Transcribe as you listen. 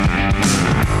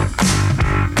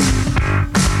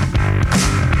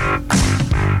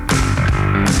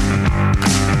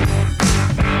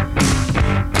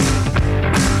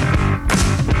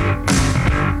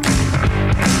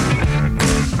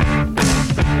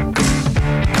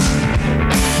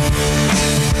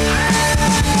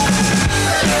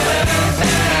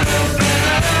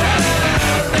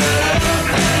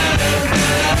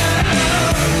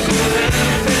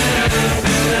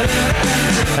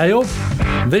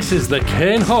This is the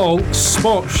Kane Hall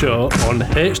Sports Show on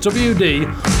HWD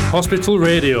Hospital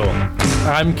Radio.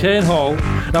 I'm Kane Hall,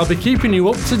 and I'll be keeping you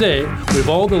up to date with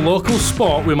all the local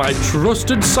sport with my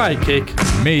trusted sidekick,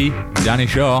 me, Danny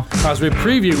Shaw, as we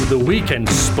preview the weekend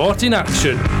sporting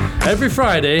action every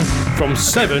Friday from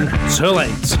 7 till 8.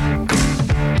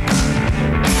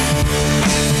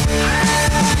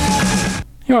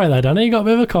 You alright there, Danny? You got a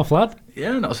bit of a cough, lad?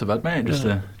 Yeah, not so bad, mate.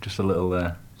 Just a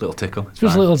little tickle. It's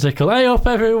just fine. A little tickle. Hey up,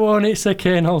 everyone! It's the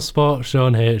Kane Hall Sports Show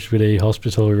on HWD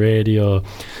Hospital Radio.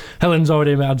 Helen's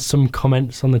already had some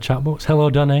comments on the chat box.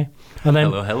 Hello, Danny. And then,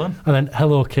 hello, Helen. And then,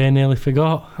 hello, Kane. Nearly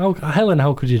forgot. Helen,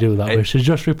 how could you do that? She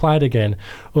just replied again.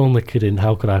 Only kidding.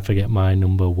 How could I forget my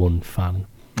number one fan?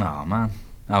 Oh man,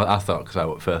 I thought because I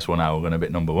was first 1 hour, we're going to be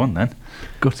number one then.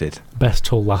 Gutted. Best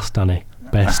till last, Danny.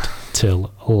 Best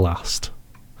till last.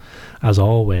 As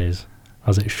always,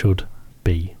 as it should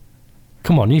be.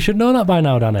 Come on, you should know that by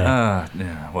now, Danny.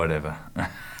 Yeah, whatever.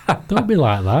 Don't be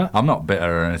like that. I'm not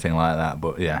bitter or anything like that,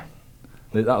 but yeah,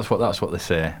 that's what they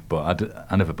say. But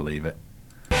I never believe it.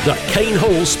 The Kane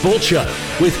Hall Sports Show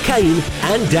with Kane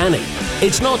and Danny.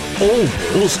 It's not all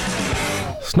balls.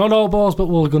 It's not all balls, but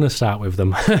we're going to start with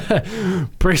them.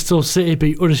 Bristol City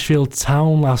beat Huddersfield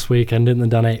Town last weekend, didn't they,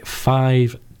 Danny?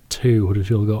 5-2.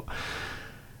 Huddersfield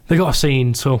got a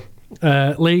scene. So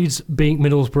Leeds beat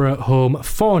Middlesbrough at home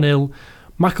 4-0.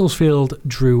 Macclesfield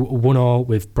drew 1-1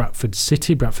 with Bradford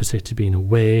City being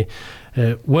away.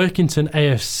 Workington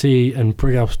AFC and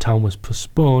Brighouse Town was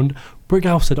postponed.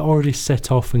 Brighouse had already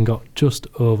set off and got just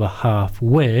over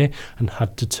halfway and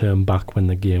had to turn back when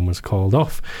the game was called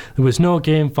off. There was no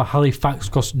game for Halifax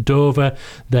cross Dover,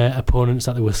 their opponents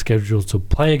that they were scheduled to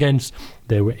play against.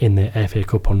 They were in the FA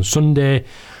Cup on Sunday.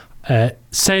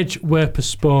 Sedge were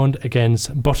postponed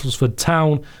against Bottlesford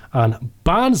Town, and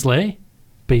Barnsley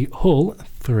beat Hull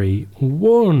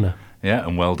 3-1. Yeah,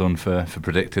 and well done for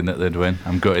predicting that they'd win.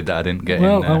 I'm gutted that I didn't get in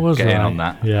on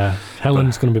that. Yeah,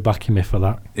 Helen's going to be backing me for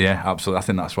that. Yeah, absolutely. I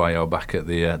think that's why you're back at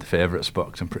the favourites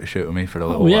box. I'm pretty sure with me for a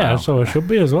little while. Yeah, so I should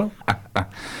be as well.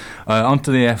 On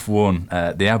to the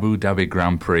F1, the Abu Dhabi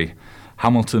Grand Prix.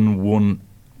 Hamilton won,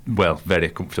 well, very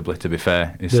comfortably, to be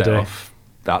fair. He set off.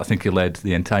 I think he led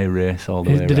the entire race all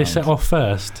the way around. Did he set off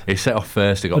first? He set off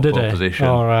first. He got pole position.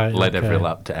 Oh, right, led every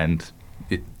lap to end.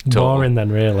 Boring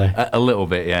then, really. A little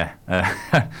bit, yeah.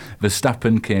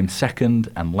 Verstappen came second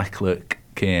and Leclerc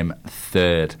came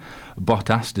third.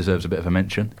 Bottas deserves a bit of a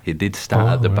mention. He did start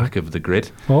at the back of the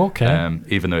grid. Okay.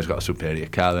 Even though he's got a superior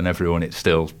car than everyone, it's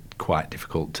still quite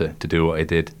difficult to do what he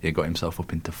did. He got himself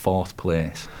up into fourth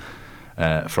place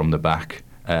from the back.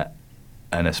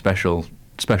 And a special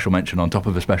mention on top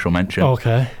of a special mention.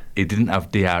 Okay. He didn't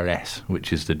have DRS,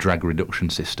 which is the drag reduction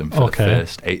system for the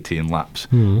first 18 laps.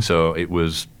 So it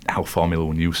was how Formula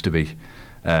 1 used to be.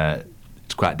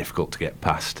 It's quite difficult to get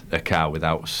past a car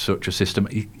without such a system.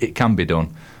 It can be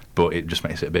done, but it just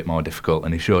makes it a bit more difficult.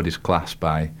 And he showed his class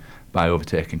by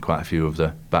overtaking quite a few of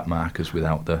the back markers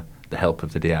without the help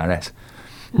of the DRS.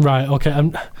 Right, okay.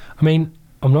 I'm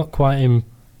not quite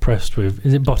impressed with...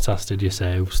 Is it Bottas, did you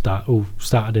say, who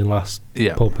started in last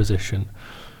pole position?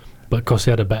 But because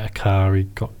he had a better car, he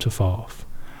got to fourth.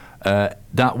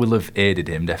 That will have aided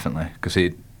him, definitely, because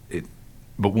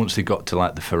but once he got to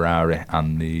like the Ferrari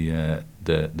and the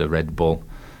Red Bull,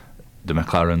 the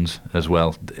McLarens as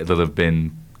well, it'll have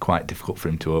been quite difficult for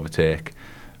him to overtake,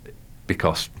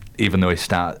 because even though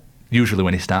usually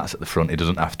when he starts at the front, he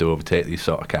doesn't have to overtake these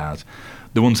sort of cars.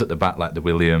 The ones at the back, like the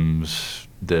Williams,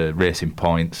 the Racing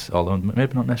Points, although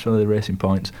maybe not necessarily the Racing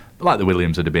Points, but like the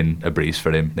Williams would have been a breeze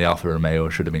for him. The Alfa Romeo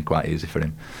should have been quite easy for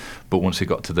him. But once he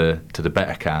got to the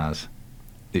better cars,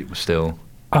 it was still...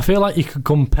 I feel like you could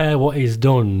compare what he's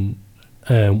done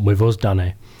with us,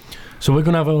 Danny. So we're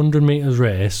going to have a 100 metres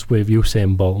race with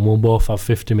Usain Bolt, and we'll both have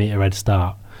 50 metre head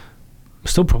start.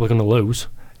 We're still probably going to lose.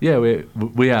 Yeah,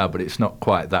 we are, but it's not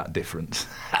quite that different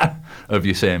of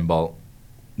Usain Bolt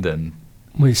than...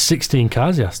 Well, it's 16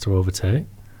 cars he has to overtake.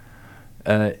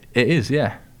 It is,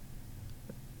 yeah.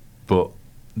 But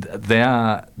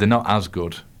they're not as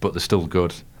good, but they're still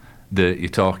good. You're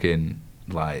talking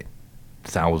like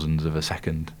thousands of a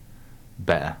second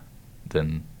better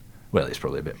than... Well, it's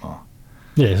probably a bit more.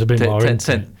 Yeah, it's a bit more.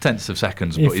 Tenths of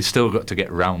seconds, but you've still got to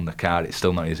get round the car. It's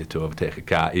still not easy to overtake a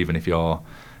car, even if you're,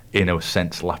 in a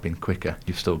sense, lapping quicker.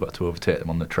 You've still got to overtake them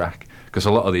on the track. Because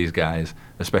a lot of these guys,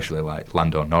 especially like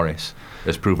Lando Norris,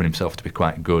 has proven himself to be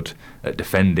quite good at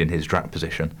defending his track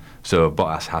position. So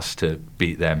Bottas has to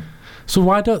beat them. So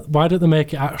why don't they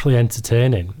make it actually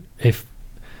entertaining? If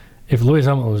Lewis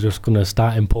Hamilton was just going to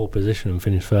start in pole position and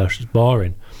finish first, it's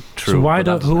boring. True. So why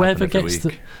don't whoever gets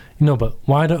the... No, but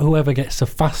why don't whoever gets the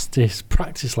fastest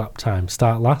practice lap time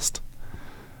start last?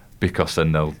 Because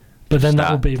then they'll. But then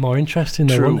that would be more interesting,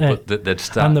 though, True, wouldn't it? but they'd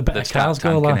start. And the better cars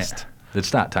go last. It. They'd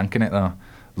start tanking it though.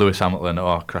 Lewis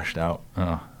Hamilton, crashed out.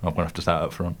 I'm going to have to start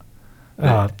up front. You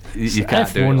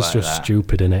can't do it F1's like just that.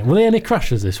 stupid, innit? Were there any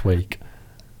crashes this week?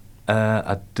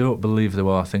 I don't believe there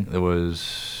were. I think there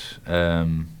was.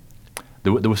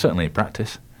 There was certainly a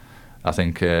practice. I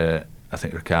think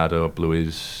Ricciardo blew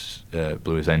his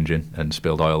engine and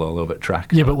spilled oil all over the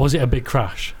track. Yeah, but was it a big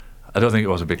crash? I don't think it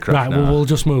was a big crash. Right, no. well, we'll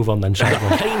just move on then, shall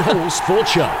we? Kane Hall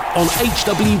Sports Show on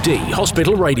HWD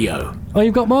Hospital Radio. Oh,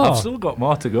 you've got more? I've still got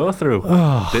more to go through.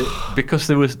 Because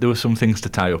there were some things to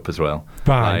tie up as well.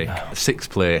 Right. Like sixth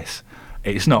place.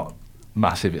 It's not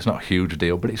massive, it's not a huge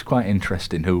deal, but it's quite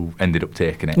interesting who ended up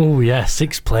taking it. Oh, yeah,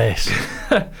 sixth place.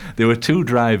 There were two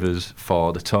drivers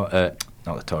for the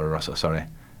not the Toro Rosso, sorry,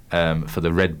 for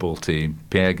the Red Bull team.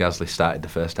 Pierre Gasly started the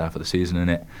first half of the season in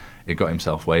it. He got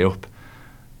himself way up.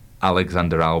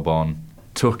 Alexander Albon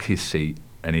took his seat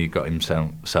and he got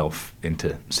himself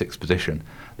into sixth position.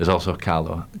 There's also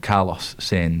Carlos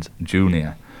Sainz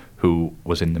Jr., who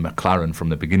was in the McLaren from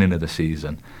the beginning of the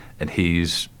season, and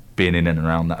he's been in and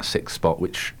around that sixth spot,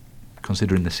 which,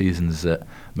 considering the seasons that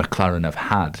McLaren have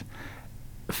had,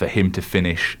 for him to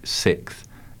finish sixth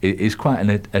is quite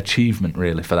an achievement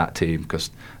really for that team,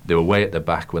 because they were way at the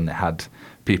back when they had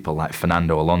people like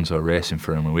Fernando Alonso racing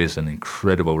for him, who is an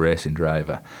incredible racing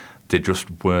driver. They just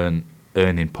weren't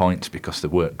earning points because they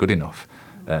weren't good enough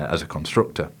as a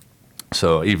constructor.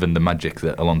 So even the magic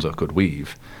that Alonso could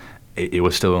weave, it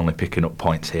was still only picking up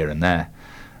points here and there.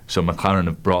 So McLaren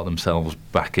have brought themselves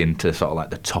back into sort of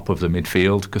like the top of the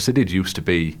midfield, because they did used to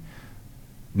be,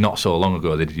 not so long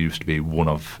ago, they did used to be one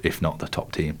of, if not the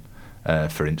top team.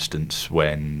 For instance,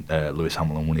 when Lewis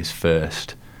Hamilton won his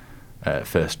first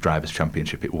Drivers'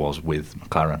 Championship, it was with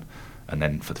McLaren. And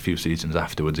then for the few seasons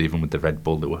afterwards, even with the Red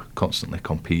Bull, they were constantly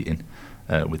competing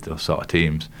with those sort of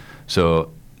teams.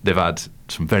 So they've had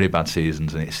some very bad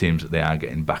seasons, and it seems that they are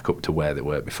getting back up to where they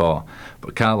were before.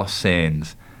 But Carlos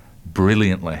Sainz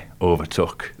brilliantly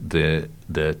overtook the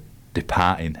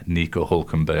departing Nico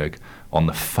Hülkenberg on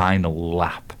the final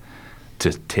lap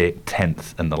to take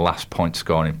 10th and the last point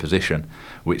scoring position,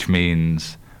 which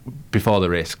means before the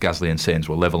race Gasly and Sainz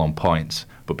were level on points,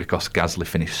 but because Gasly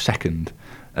finished second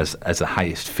as the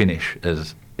highest finish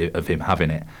of him having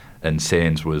it, and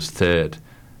Sainz was third,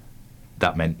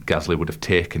 that meant Gasly would have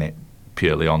taken it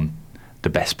purely on the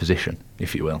best position,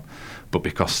 if you will. But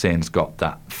because Sainz got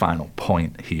that final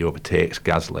point, he overtakes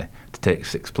Gasly to take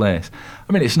sixth place.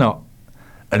 I mean, it's not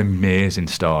an amazing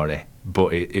story,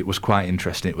 but it was quite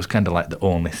interesting. It was kind of like the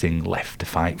only thing left to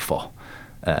fight for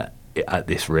at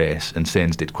this race, and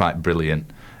Sainz did quite brilliant.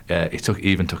 He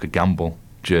even took a gamble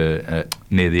near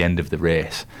the end of the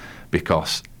race,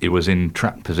 because he was in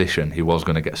track position, he was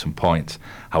going to get some points.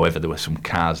 However, there were some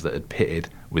cars that had pitted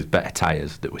with better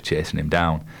tyres that were chasing him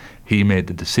down. He made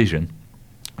the decision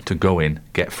to go in,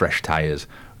 get fresh tyres,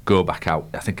 go back out.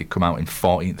 I think he'd come out in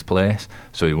 14th place,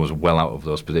 so he was well out of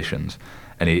those positions,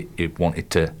 and he wanted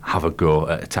to have a go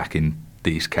at attacking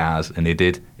these cars, and he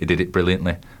did it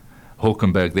brilliantly.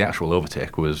 Hülkenberg, the actual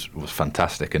overtake was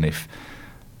fantastic, and if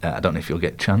I don't know if you'll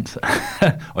get a chance,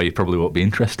 or you probably won't be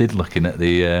interested looking at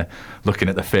the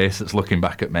face that's looking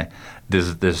back at me.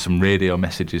 There's some radio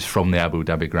messages from the Abu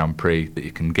Dhabi Grand Prix that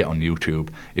you can get on YouTube.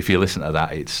 If you listen to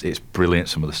that, it's brilliant.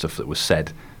 Some of the stuff that was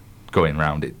said going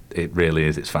around, it really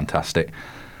is. It's fantastic.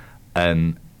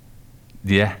 And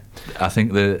yeah, I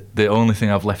think the only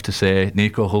thing I've left to say,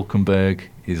 Nico Hülkenberg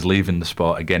is leaving the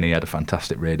sport again. He had a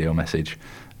fantastic radio message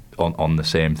on the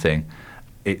same thing.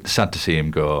 It's sad to see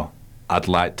him go. I'd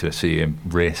like to see him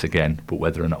race again, but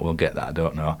whether or not we'll get that, I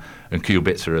don't know. And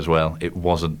Kubica as well, it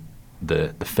wasn't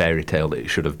the fairy tale that it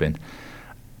should have been.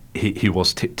 He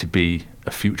was tipped to be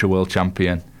a future world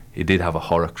champion. He did have a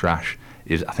horror crash.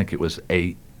 I think it was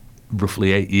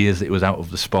roughly 8 years that he was out of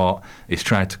the sport. He's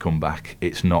tried to come back.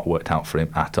 It's not worked out for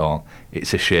him at all.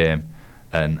 It's a shame,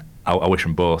 and I wish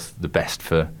them both the best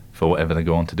for whatever they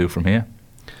go on to do from here.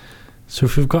 So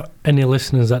if we've got any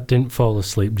listeners that didn't fall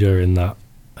asleep during that,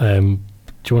 do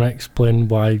you want to explain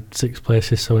why sixth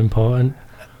place is so important?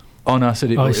 Oh no, I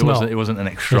said it wasn't an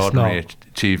extraordinary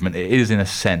achievement. It is in a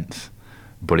sense,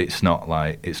 but it's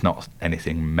not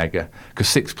anything mega. Because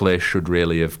sixth place should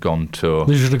really have gone to.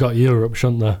 They should have got Europe,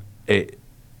 shouldn't they?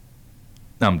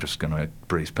 I'm just going to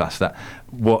breeze past that.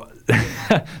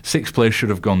 Sixth place should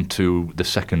have gone to the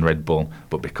second Red Bull,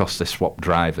 but because they swapped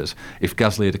drivers, if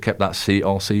Gasly had kept that seat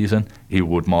all season, he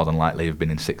would more than likely have been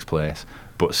in sixth place.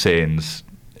 But Sainz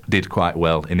did quite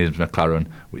well in his McLaren,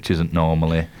 which isn't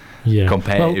normally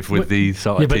competitive with these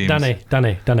sort of teams. Yeah,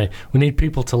 but Danny, we need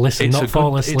people to listen, not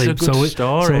fall asleep. It's a good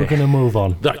story. So we're going to move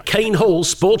on. The Kane Hall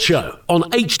Sports Show on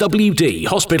HWD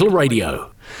Hospital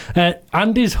Radio.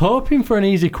 Andy's hoping for an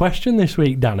easy question this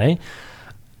week, Danny.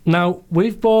 Now,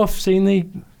 we've both seen the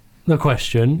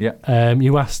question. Yeah.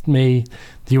 You asked me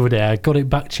the other day. I got it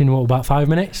back to you in, about 5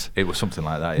 minutes? It was something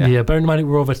like that, yeah. Yeah, bear in mind it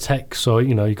were over text, so,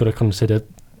 you've got to consider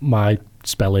my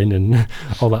spelling and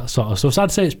all that sort of stuff. So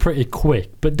I'd say it's pretty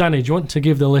quick. But Danny, do you want to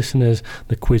give the listeners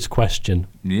the quiz question?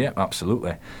 Yeah,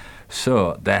 absolutely.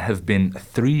 So there have been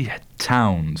 3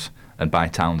 towns, and by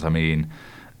towns I mean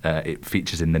it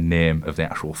features in the name of the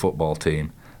actual football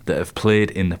team, that have played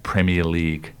in the Premier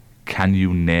League. Can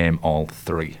you name all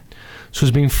 3? So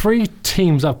there's been 3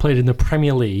 teams that have played in the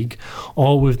Premier League,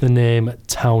 all with the name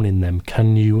Town in them.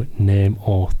 Can you name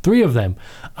all 3 of them?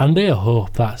 Andy, I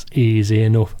hope that's easy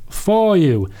enough for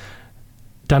you.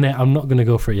 Danny, I'm not going to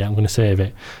go for it yet. I'm going to save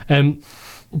it.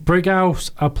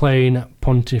 Brighouse are playing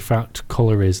Pontefract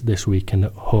Collieries this weekend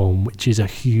at home, which is a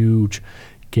huge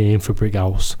game for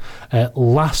Brighouse.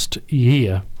 Last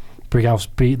year, Brighouse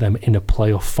beat them in a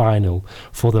playoff final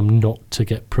for them not to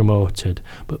get promoted,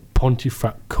 but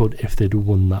Pontefract could if they'd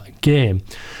won that game.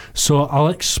 So I'll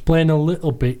explain a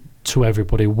little bit to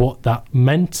everybody what that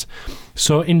meant.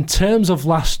 So in terms of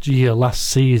last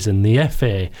season, the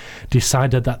FA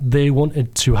decided that they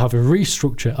wanted to have a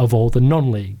restructure of all the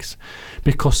non-leagues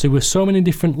because there were so many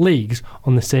different leagues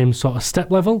on the same sort of step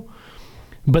level,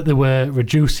 but they were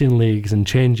reducing leagues and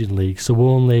changing leagues. So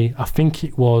only, I think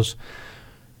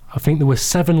there were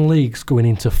 7 leagues going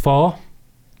into 4.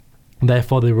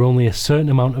 Therefore, there were only a certain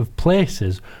amount of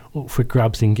places up for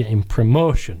grabs in getting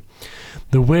promotion.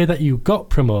 The way that you got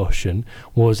promotion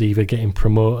was either getting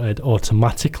promoted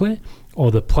automatically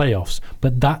or the playoffs,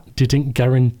 but that didn't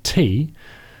guarantee.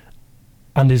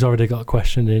 Andy's already got a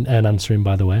question in and answering,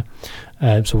 by the way,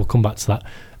 so we'll come back to that.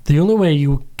 The only way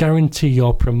you guarantee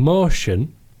your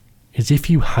promotion is if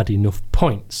you had enough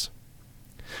points.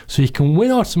 So you can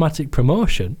win automatic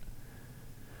promotion,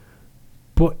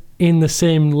 but in the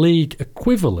same league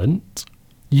equivalent,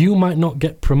 you might not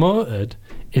get promoted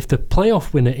if the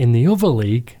playoff winner in the other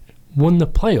league won the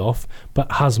playoff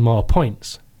but has more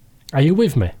points. Are you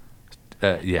with me?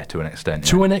 Yeah, to an extent.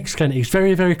 To an extent. It's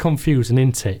very, very confusing,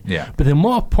 isn't it? Yeah. But the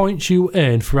more points you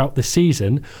earn throughout the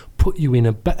season put you in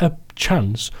a better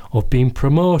chance of being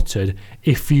promoted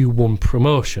if you won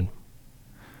promotion.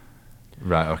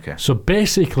 Right, okay. So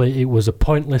basically, it was a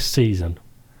pointless season.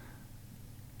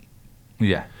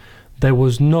 Yeah. There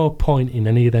was no point in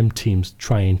any of them teams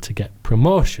trying to get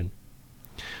promotion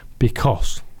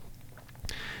because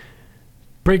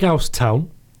Brighouse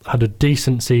Town had a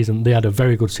decent season. They had a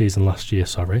very good season last year,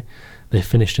 sorry. They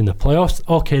finished in the playoffs.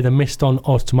 Okay, they missed on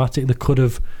automatic. They could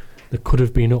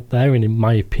have been up there, and in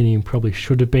my opinion, probably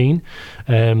should have been.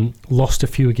 Lost a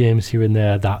few games here and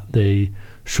there that they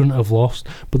shouldn't have lost,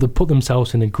 but they put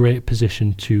themselves in a great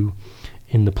position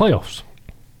in the playoffs.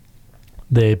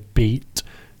 They beat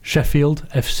Sheffield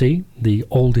FC, the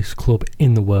oldest club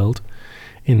in the world,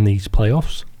 in these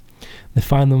playoffs. They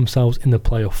find themselves in the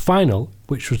playoff final,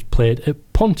 which was played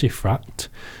at Pontefract,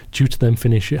 due to them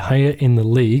finishing higher in the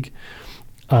league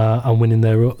and winning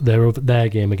their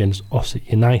game against Ossett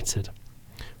United.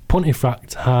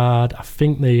 Pontefract had, I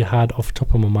think they had, off the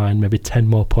top of my mind, maybe 10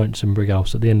 more points than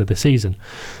Brighouse at the end of the season.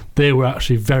 They were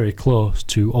actually very close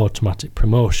to automatic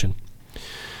promotion.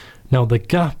 Now, the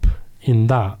gap in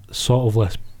that sort of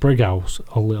left Brighouse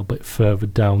a little bit further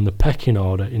down the pecking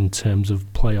order in terms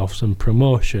of playoffs and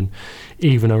promotion,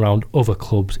 even around other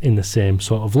clubs in the same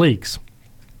sort of leagues.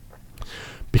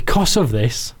 Because of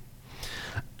this,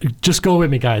 just go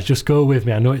with me, guys, just go with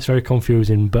me. I know it's very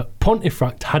confusing, but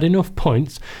Pontefract had enough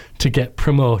points to get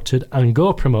promoted and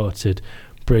go promoted.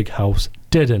 Brighouse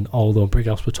didn't, although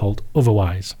Brighouse were told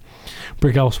otherwise.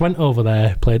 Brighouse went over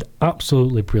there, played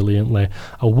absolutely brilliantly.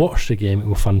 I watched the game, it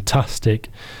was fantastic.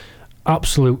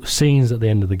 Absolute scenes at the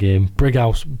end of the game.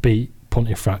 Brighouse beat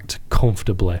Pontefract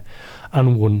comfortably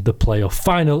and won the playoff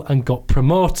final and got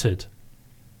promoted.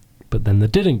 But then they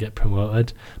didn't get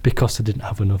promoted because they didn't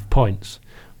have enough points.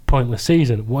 Pointless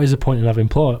season. What is the point in having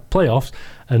playoffs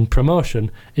and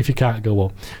promotion if you can't go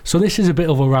up? So this is a bit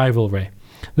of a rivalry.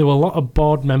 There were a lot of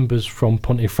board members from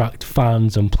Pontefract,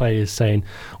 fans and players saying,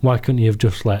 why couldn't you have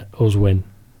just let us win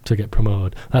to get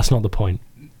promoted? That's not the point.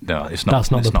 No, it's not.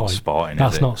 That's not the point. Sporting,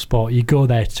 that's not sport. You go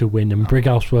there to win. And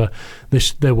Brighouse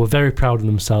they were very proud of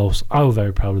themselves. I was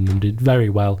very proud of them. Did very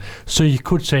well. So you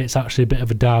could say it's actually a bit of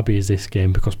a derby as this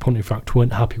game, because Pontefract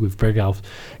weren't happy with Brighouse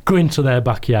going to their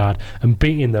backyard and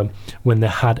beating them when they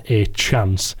had a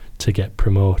chance to get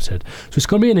promoted. So it's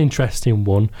going to be an interesting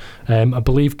one. I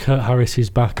believe Kurt Harris is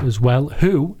back as well,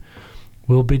 who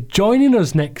will be joining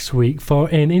us next week for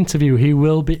an interview. He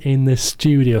will be in the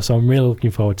studio, so I'm really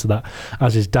looking forward to that,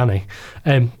 as is Danny.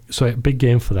 So big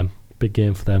game for them.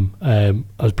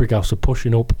 As Brighouse are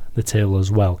pushing up the table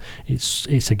as well.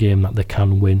 It's a game that they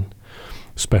can win,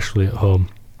 especially at home.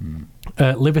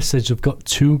 Liversedge have got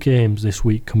 2 games this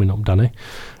week coming up, Danny.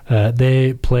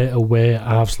 They play away at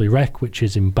Arvsley Rec, which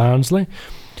is in Barnsley.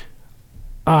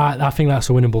 I think that's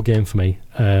a winnable game for me.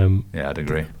 Yeah, I'd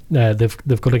agree.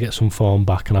 They've got to get some form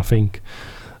back, and I think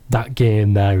that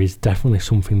game there is definitely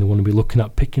something they want to be looking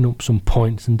at, picking up some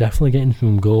points and definitely getting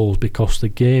some goals, because the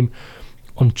game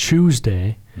on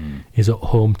Tuesday is at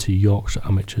home to Yorkshire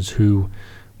Amateurs, who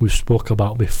we've spoke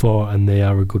about before, and they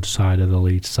are a good side of the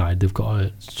Leeds side. They've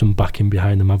got some backing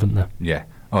behind them, haven't they? Yeah,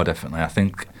 definitely. I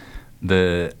think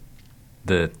the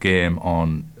game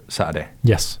on Saturday,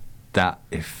 yes, that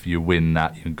if you win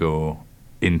that, you go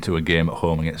into a game at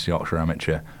home against Yorkshire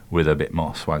Amateur with a bit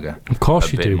more swagger. Of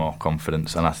course you do. A bit more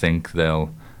confidence, and I think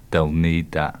they'll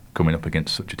need that coming up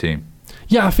against such a team.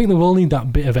 Yeah, I think they will need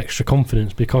that bit of extra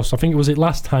confidence, because I think it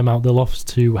last time out they lost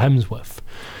to Hemsworth,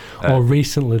 or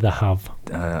recently they have.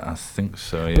 I think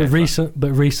so, yeah.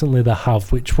 But recently they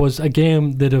have, which was a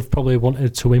game they'd have probably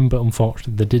wanted to win, but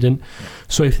unfortunately they didn't. Yeah.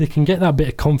 So if they can get that bit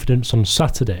of confidence on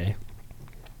Saturday,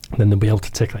 then they'll be able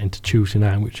to take that into Tuesday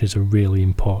night, which is a really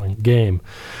important game.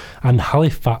 And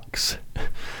Halifax,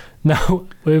 now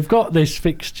we've got this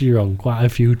fixture on quite a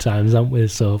few times, haven't we,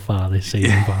 so far this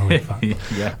season for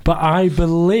Halifax? Yeah. But I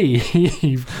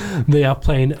believe they are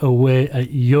playing away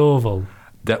at Yeovil.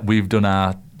 That we've done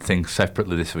our thing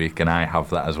separately this week, and I have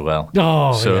that as well.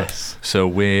 Yes. So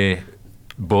we're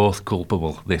both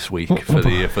culpable this week for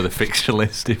the fixture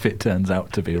list if it turns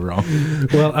out to be wrong.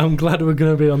 Well, I'm glad we're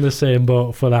going to be on the same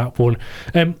boat for that one.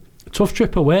 Tough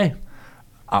trip away.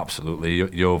 Absolutely.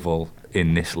 Yeovil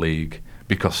in this league,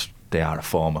 because they are a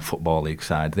former Football League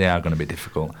side, they are going to be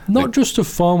difficult. Not just a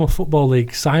former Football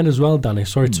League side as well, Danny.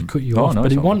 Sorry to cut you off,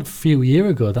 but it wasn't a few years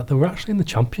ago that they were actually in the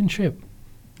Championship.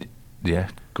 Yeah,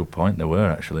 good point. They were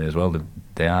actually as well.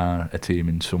 They are a team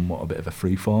in somewhat a bit of a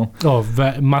free fall.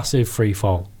 Massive free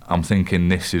fall. I'm thinking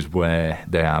this is where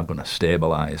they are going to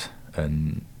stabilise,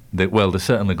 and they're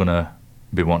certainly going to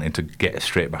be wanting to get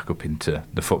straight back up into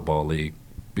the Football League,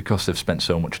 because they've spent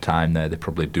so much time there. They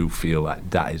probably do feel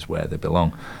like that is where they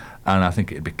belong, and I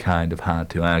think it'd be kind of hard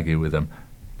to argue with them.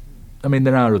 I mean,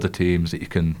 there are other teams that you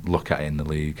can look at in the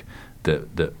league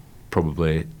that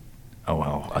probably,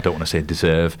 I don't want to say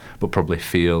deserve, but probably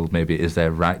feel maybe it is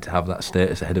their right to have that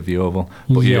status ahead of Yeovil.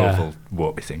 But Yeovil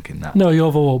won't be thinking that. No,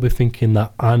 Yeovil won't be thinking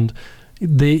that. And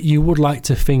you would like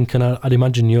to think, and I'd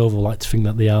imagine Yeovil like to think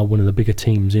that they are one of the bigger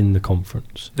teams in the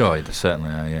conference. Oh, they certainly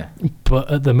are, yeah. But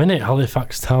at the minute,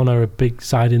 Halifax Town are a big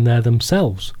side in there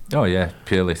themselves. Oh, yeah,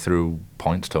 purely through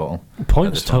points total.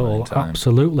 Points total,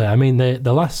 absolutely. I mean,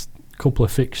 the last couple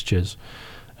of fixtures,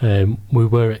 we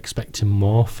were expecting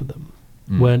more for them.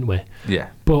 Weren't we? Yeah.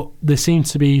 But they seem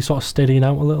to be sort of steadying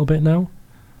out a little bit now.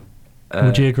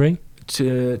 Would you agree?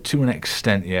 To an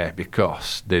extent, yeah,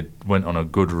 because they went on a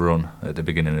good run at the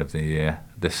beginning of the year.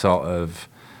 They sort of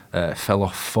fell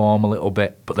off form a little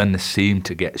bit, but then they seemed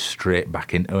to get straight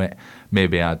back into it.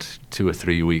 Maybe had 2 or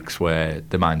 3 weeks where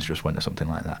the minds just went or something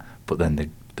like that, but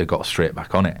then they got straight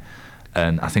back on it.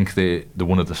 And I think the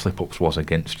one of the slip-ups was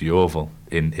against Yeovil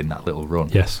in that little run.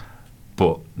 Yes.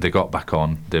 But they got back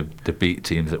on. They beat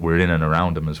teams that were in and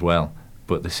around them as well.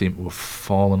 But they seem to have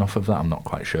fallen off of that. I'm not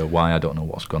quite sure why. I don't know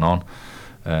what's gone on.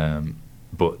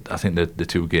 But I think the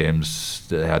 2 games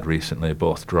that they had recently,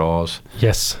 both draws.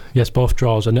 Yes, both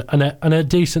draws. And a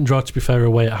decent draw, to be fair,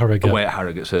 away at Harrogate. Away at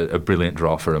Harrogate's a brilliant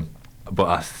draw for them. But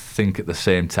I think at the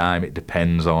same time it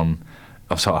depends on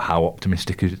sort of how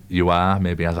optimistic you are,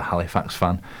 maybe as a Halifax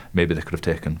fan. Maybe they could have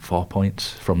taken 4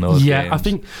 points from those games. Yeah, I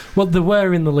think, they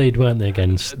were in the lead, weren't they,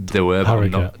 against They were,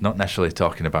 Harrogate. But not necessarily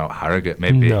talking about Harrogate.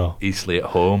 Maybe Eastleigh at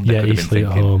home. They could have Eastleigh been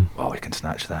thinking, at home. we can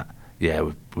snatch that. Yeah,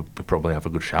 we probably have a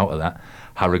good shout at that.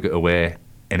 Harrogate away,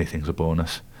 anything's a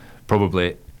bonus.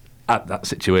 Probably, at that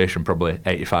situation, probably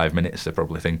 85 minutes, they're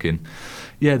probably thinking,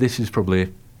 yeah, this is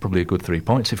probably a good 3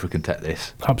 points if we can take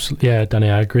this. Absolutely, yeah, Danny,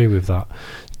 I agree with that.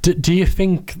 Do you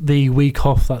think the week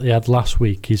off that they had last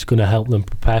week is going to help them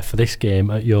prepare for this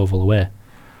game at Yeovil away?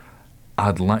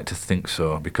 I'd like to think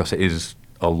so, because it is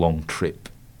a long trip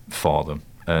for them.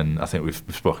 And I think we've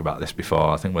spoken about this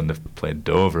before. I think when they've played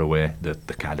Dover away, the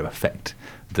kind of effect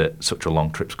that such a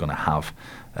long trip's going to have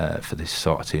for this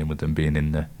sort of team, with them being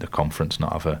in the conference,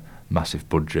 not have a massive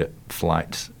budget,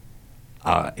 flights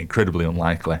are incredibly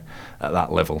unlikely at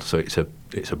that level. So it's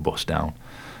a bus down.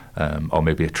 or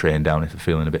maybe a train down if they're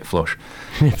feeling a bit flush.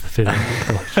 If they're feeling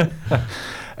a bit flush.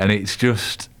 And it's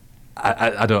just,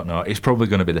 I don't know, it's probably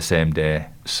going to be the same day.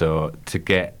 So to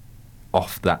get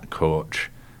off that coach,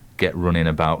 get running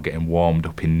about, getting warmed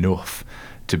up enough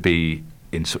to be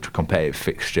in such a competitive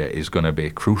fixture is going to be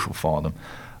crucial for them.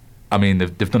 I mean,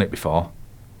 they've done it before.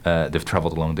 They've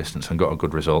travelled a long distance and got a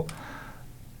good result.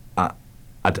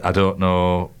 I don't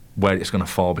know where it's going to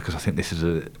fall, because I think this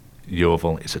is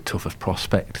Yeovil. It's a tougher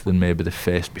prospect than maybe they've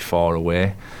faced before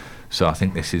away. So I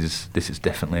think this is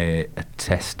definitely a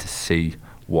test to see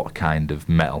what kind of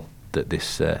mettle that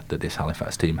this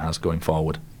Halifax team has going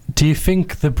forward. Do you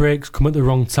think the breaks come at the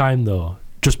wrong time though,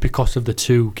 just because of the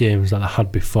two games that they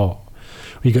had before?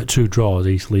 You got two draws,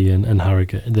 Eastleigh and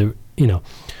Harrogate.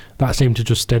 That seemed to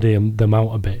just steady them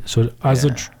out a bit. So has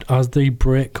the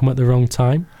break come at the wrong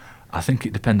time? I think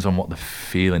it depends on what the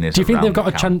feeling is. Do you think they've got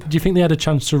a chance? Do you think they had a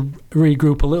chance to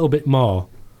regroup a little bit more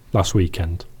last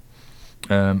weekend?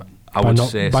 I would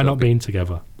say by not being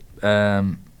together.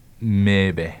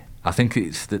 Maybe. I think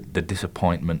it's the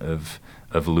disappointment of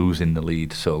losing the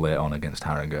lead so late on against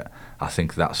Harrogate. I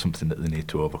think that's something that they need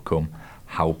to overcome.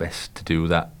 How best to do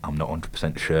that, I'm not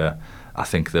 100% sure. I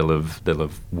think they'll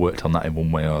have worked on that in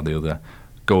one way or the other.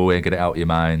 Go away, get it out of your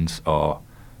minds, or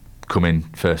come in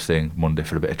first thing Monday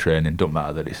for a bit of training. Don't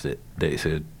matter that it's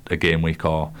a game week,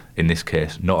 or in this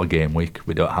case, not a game week.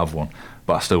 We don't have one,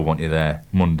 but I still want you there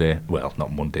Monday. Well,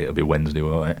 not Monday. It'll be Wednesday,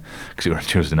 won't it? Because you're on a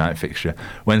Tuesday night fixture.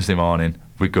 Wednesday morning,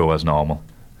 we go as normal.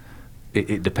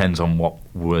 It depends on what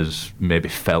was maybe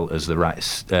felt as the right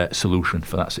solution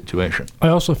for that situation. I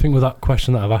also think with that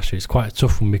question that I've asked you, it's quite a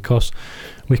tough one, because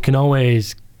we can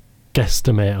always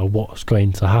guesstimate on what's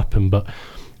going to happen, but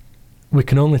we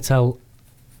can only tell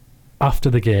after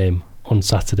the game on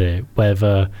Saturday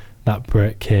whether that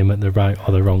break came at the right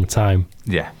or the wrong time.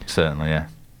 Yeah, certainly, yeah.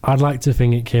 I'd like to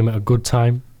think it came at a good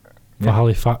time for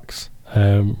Halifax.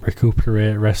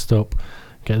 Recuperate, rest up,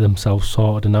 get themselves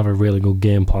sorted and have a really good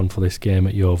game plan for this game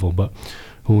at Yeovil, but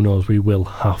who knows, we will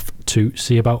have to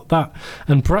see about that.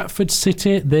 And Bradford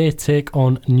City, they take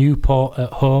on Newport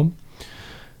at home.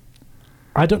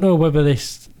 I don't know whether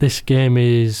this game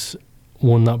is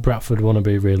one that Bradford want to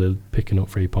be really picking up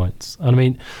 3 points. And I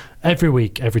mean, every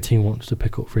week every team wants to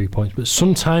pick up 3 points, but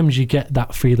sometimes you get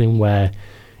that feeling where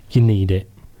you need it.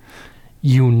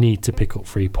 You need to pick up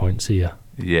 3 points here.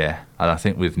 Yeah, and I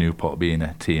think with Newport being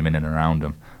a team in and around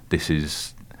them, this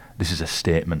is a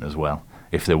statement as well.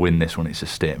 If they win this one, it's a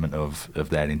statement of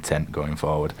their intent going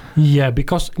forward. Yeah,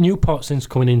 because Newport, since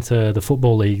coming into the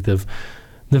Football League, they've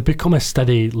become a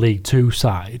steady League Two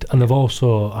side, and they've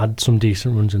also had some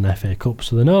decent runs in the FA Cup.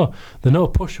 So they're no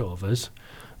pushovers.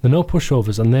 They're no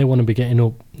pushovers, and they want to be getting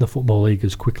up the Football League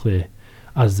as quickly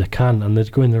as they can, and they're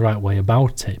going the right way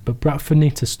about it. But Bradford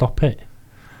need to stop it.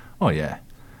 Oh yeah,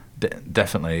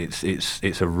 definitely.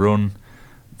 It's a run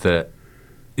that,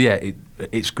 yeah,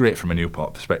 it's great from a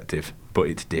Newport perspective, but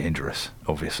it's dangerous,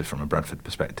 obviously, from a Bradford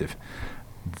perspective.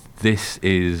 This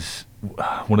is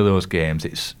one of those games.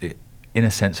 It's in a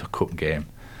sense a cup game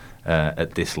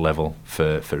at this level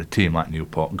for a team like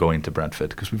Newport going to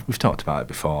Bradford, because we've talked about it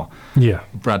before. Yeah,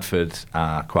 Bradford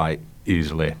are quite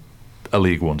easily a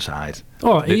League One side.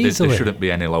 Oh, easily. They shouldn't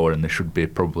be any lower, and they should be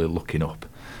probably looking up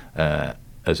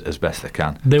as best they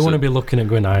can. They want to be looking at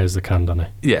going high as they can, don't they?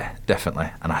 Yeah,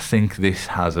 definitely. And I think this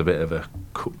has a bit of a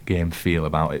cup game feel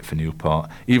about it for Newport.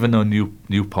 Even though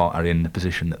Newport are in the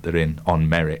position that they're in on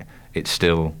merit, it's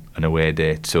still an away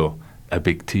day to a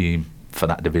big team for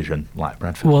that division like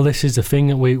Bradford. Well, this is the thing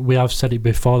that we have said it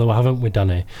before, though, haven't we,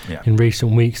 Danny? Yeah. In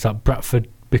recent weeks, that Bradford,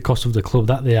 because of the club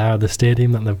that they are, the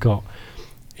stadium that they've got,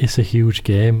 it's a huge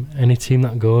game. Any team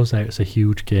that goes there, it's a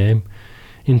huge game.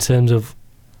 In terms of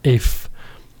if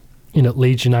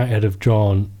Leeds United have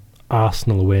drawn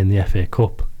Arsenal away in the FA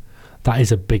Cup, that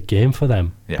is a big game for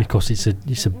them, because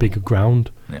it's a bigger ground.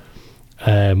 Yeah.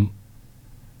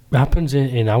 It happens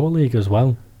in our league as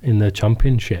well, in the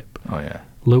Championship. Oh yeah.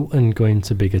 Luton going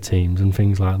to bigger teams and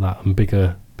things like that, and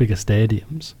bigger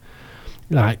stadiums.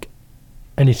 Like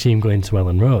any team going to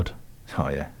Ellen Road. Oh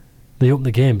yeah. They up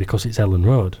the game because it's Ellen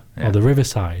Road or the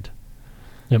Riverside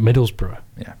at Middlesbrough.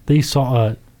 Yeah. These sort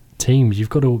of teams, you've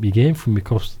got to up your game from,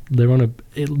 because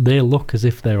they look as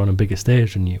if they're on a bigger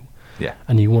stage than you. Yeah.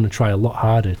 And you want to try a lot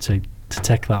harder to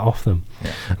take that off them.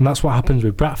 Yeah. And that's what happens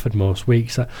with Bradford most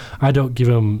weeks. I don't give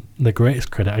them the greatest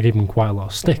credit. I give them quite a lot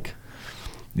of stick.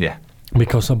 Yeah.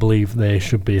 Because I believe they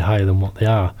should be higher than what they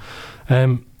are.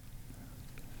 I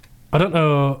don't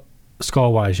know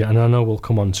score-wise yet, and I know we'll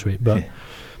come on to it, but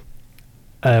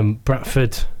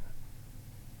Bradford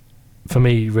for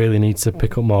me, really needs to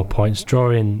pick up more points.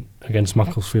 Drawing against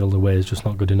Macclesfield away is just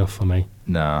not good enough for me.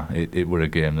 No, it were a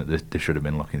game that they should have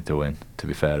been looking to win, to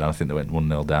be fair. I think they went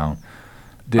 1-0 down.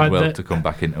 Did well to come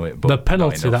back into it, but the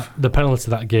penalty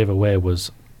that gave away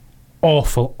was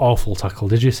awful tackle.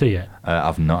 Did you see it?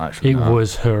 I've not actually. It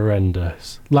was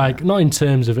horrendous. Like, not in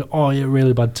terms of, yeah,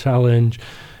 really bad challenge,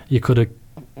 you could have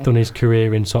done his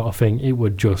career in sort of thing. It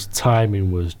was just,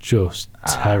 timing was just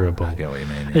terrible. I get what you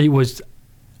mean. It was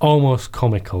almost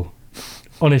comical.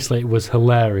 Honestly, it was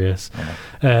hilarious.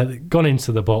 Gone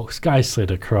into the box, guy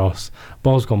slid across,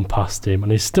 ball's gone past him,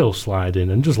 and he's still sliding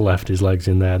and just left his legs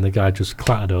in there, and the guy just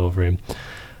clattered over him.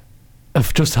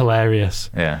 Just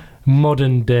hilarious. Yeah.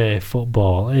 Modern day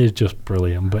football is just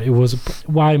brilliant, but it was,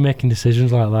 why making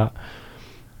decisions like that?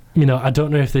 You know, I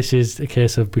don't know if this is a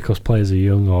case of because players are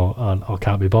young or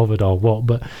can't be bothered or what,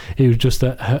 but it was just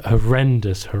a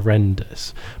horrendous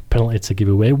penalty to give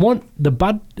away. It wasn't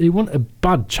a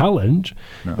bad challenge.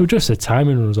 No. It was just the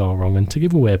timing was all wrong, and to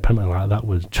give away a penalty like that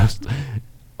was just,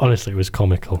 honestly, it was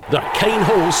comical. The Kane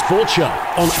Hall Sports Show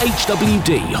on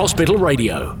HWD Hospital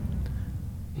Radio.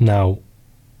 Now,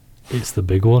 it's the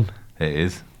big one. It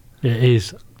is. It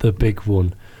is the big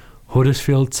one.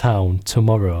 Huddersfield Town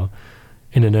tomorrow,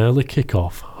 in an early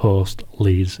kick-off, host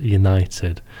Leeds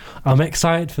United. I'm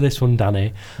excited for this one,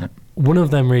 Danny. Yep. One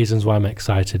of them reasons why I'm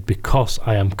excited, because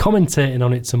I am commentating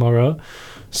on it tomorrow.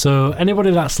 So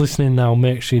anybody that's listening now,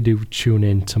 make sure you do tune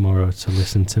in tomorrow to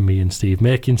listen to me and Steve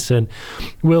Makinson.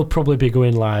 We'll probably be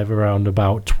going live around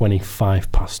about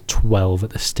 12:25 at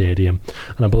the stadium.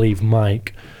 And I believe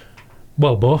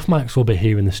both Mikes will be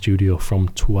here in the studio from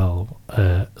 12,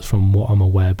 from what I'm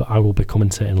aware, but I will be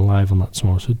commentating live on that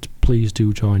tomorrow, so please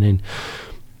do join in.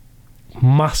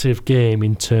 Massive game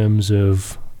in terms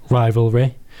of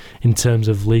rivalry, in terms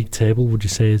of league table. Would you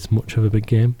say it's much of a big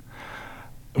game?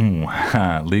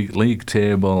 League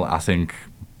table, I think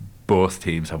both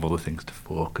teams have other things to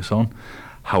focus on.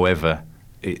 However,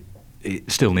 it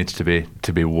still needs to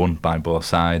be won by both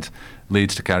sides.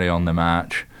 Leeds to carry on the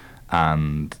march,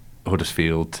 and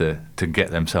Huddersfield to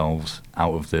get themselves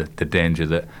out of the danger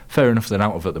that, fair enough, they're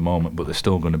out of at the moment, but they're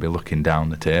still going to be looking down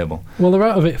the table. Well, they're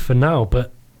out of it for now,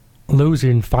 but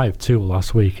losing 5-2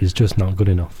 last week is just not good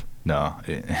enough. No.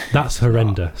 That's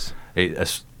horrendous.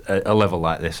 A level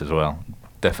like this as well.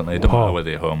 Definitely. It don't matter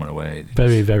whether you're home or away.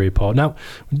 Very, very poor. Now,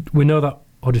 we know that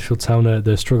Huddersfield Town,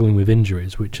 they're struggling with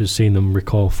injuries, which has seen them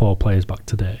recall 4 players back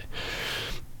today.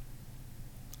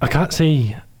 I can't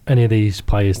see any of these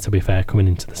players, to be fair, coming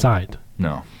into the side.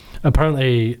 No.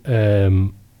 Apparently,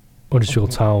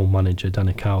 Huddersfield Town manager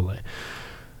Danny Cowley,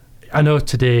 I know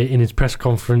today in his press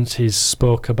conference he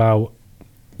spoke about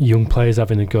young players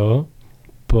having a go,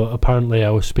 but apparently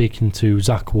I was speaking to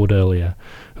Zach Wood earlier,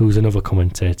 who's another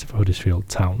commentator for Huddersfield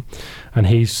Town, and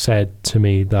he said to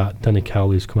me that Danny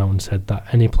Cowley's come out and said that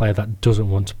any player that doesn't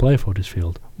want to play for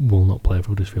Huddersfield will not play for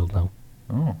Huddersfield now.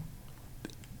 Oh.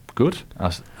 Good.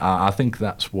 I think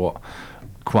that's what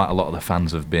quite a lot of the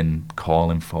fans have been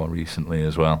calling for recently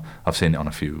as well. I've seen it on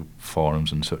a few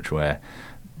forums and such where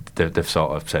they've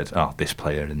sort of said, this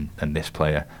player and this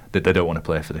player, that they don't want to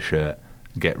play for the shirt,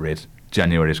 get rid.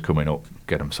 January's coming up,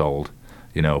 get them sold.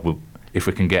 You know, if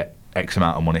we can get X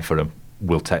amount of money for them,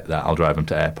 we'll take that. I'll drive them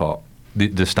to airport.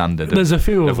 The standard. There's a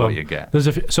few of of them. What you get. There's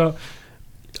a few. So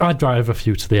I drive a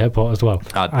few to the airport as well.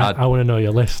 I want to know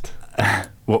your list.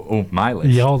 My list?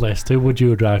 Your list. Who would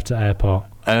you drive to airport?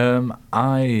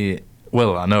 I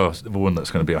know the one that's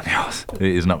going to be on yours.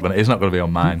 It's not going to be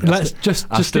on mine. Let's just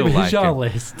give me your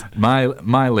list.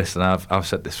 My list, and I've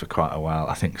said this for quite a while.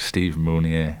 I think Steve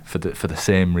Mounier, for the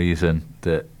same reason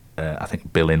that I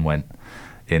think Billing went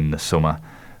in the summer.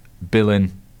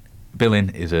 Billing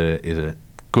is a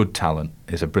good talent,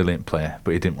 is a brilliant player,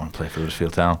 but he didn't want to play for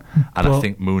Huddersfield Town. And I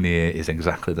think Mounier is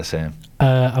exactly the same.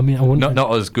 I wouldn't.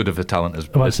 Not as good of a talent as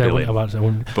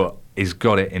Billing, but he's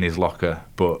got it in his locker,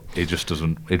 but he just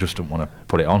doesn't want to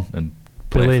put it on and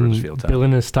play for Huddersfield Town.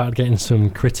 Billing has started getting some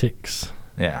critics.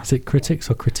 Yeah. Is it critics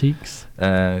or critiques?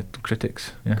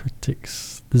 Critics, yeah.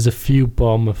 Critics. There's a few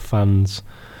Bournemouth fans,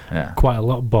 quite a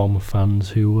lot of Bournemouth fans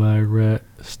who are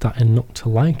starting not to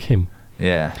like him.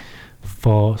 Yeah.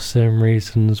 For same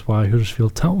reasons why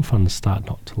Huddersfield Town fans start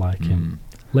not to like him.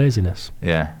 Laziness.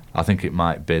 Yeah. I think it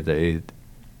might be that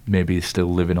maybe he's still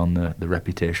living on the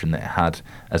reputation that he had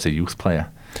as a youth player.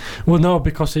 Well, no,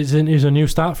 because it's a new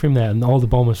start for him there, and all the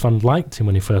Bournemouth fans liked him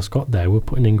when he first got there. We're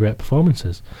putting in great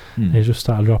performances. He just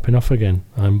started dropping off again,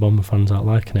 and Bournemouth fans aren't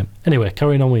liking him. Anyway,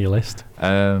 carrying on with your list.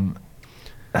 So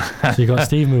you got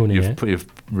Steve Mounier. You've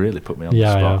really put me on the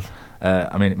spot. I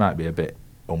have. I mean, it might be a bit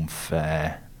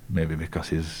unfair, maybe because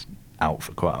he's out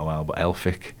for quite a while, but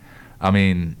Elphick, I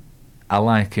mean, I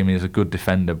like him. He's a good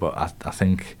defender, but I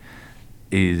think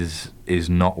is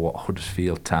not what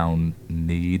Huddersfield Town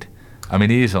need. I mean,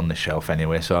 he is on the shelf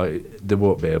anyway, so they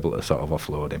won't be able to sort of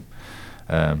offload him.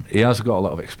 He has got a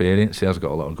lot of experience. He has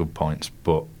got a lot of good points,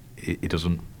 but he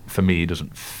doesn't. For me, he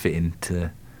doesn't fit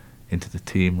into the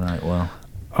team right well.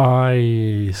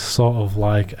 I sort of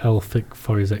like Elphick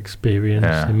for his experience.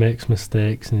 Yeah. He makes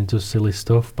mistakes and he does silly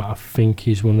stuff, but I think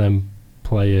he's one of them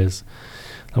players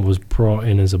that was brought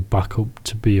in as a backup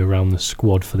to be around the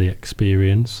squad for the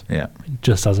experience. Yeah. It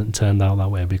just hasn't turned out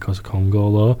that way because of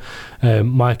Congolo.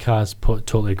 My cards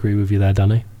totally agree with you there,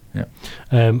 Danny. Yeah.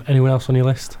 Anyone else on your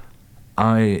list?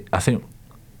 I think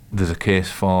there's a case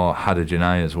for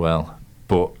Haderjanai as well,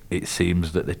 but it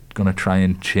seems that they're going to try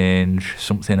and change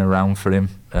something around for him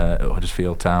at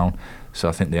Huddersfield Town. So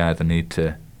I think they either need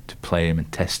to play him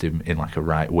and test him in like a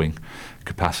right wing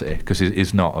capacity, because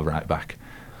he's not a right back.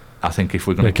 I think if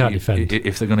we're going to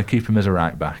if they're going to keep him as a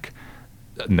right back,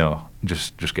 no,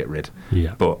 just get rid.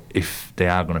 Yeah. But if they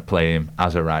are going to play him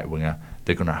as a right winger,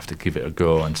 they're going to have to give it a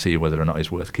go and see whether or not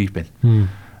he's worth keeping.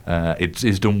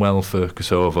 It's done well for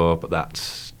Kosovo, but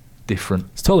that's different.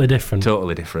 It's totally different.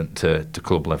 Totally different to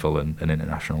club level and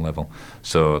international level.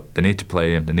 So they need to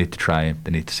play him, they need to try him,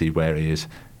 they need to see where he is.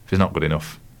 If he's not good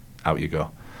enough, out you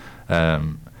go.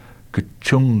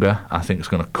 Kachunga, I think, is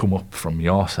going to come up from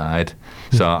your side,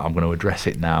 so I'm going to address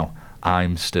it now.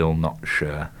 I'm still not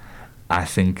sure. I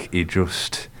think he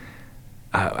just...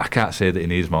 I can't say that he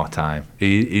needs more time.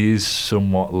 He is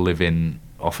somewhat living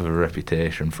off of a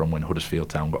reputation from when Huddersfield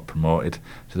Town got promoted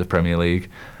to the Premier League.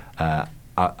 I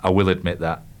will admit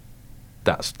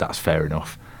that's fair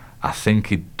enough. I think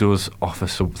he does offer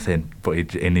something, but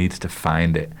he needs to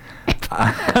find it.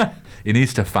 He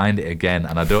needs to find it again,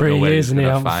 and I don't know where he's going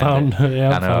to find it.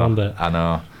 I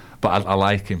know, but I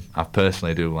like him. I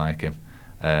personally do like him,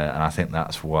 and I think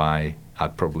that's why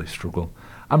I'd probably struggle.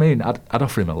 I mean, I'd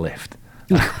offer him a lift.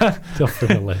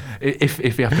 Definitely. If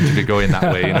he happened to be going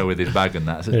that way, with his bag and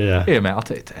that. So, yeah. Here, mate, I'll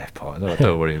take you to the airport.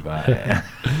 Don't worry about it.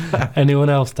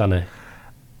 Anyone else, Danny?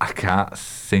 I can't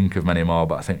think of many more,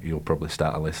 but I think you'll probably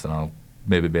start a list, and I'll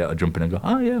maybe be able to jump in and go,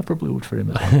 oh yeah, I probably would for him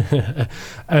as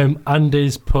well.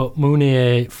 Andy's put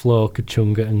Mounier, Flo,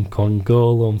 Kachunga and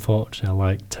Congolo. Unfortunately, I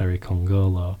like Terry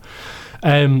Congolo.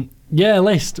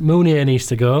 List. Mounier needs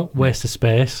to go. Waste of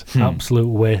space. Absolute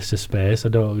waste of space. I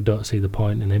don't see the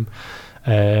point in him.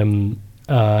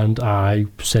 And I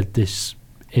said this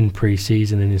in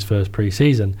pre-season, in his first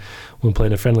pre-season, when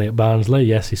playing a friendly at Barnsley.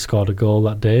 Yes, he scored a goal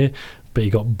that day, but he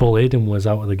got bullied and was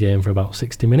out of the game for about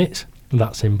 60 minutes.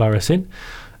 That's embarrassing.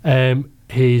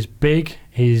 He's big.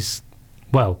 He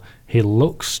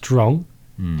looks strong.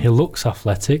 He looks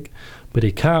athletic, but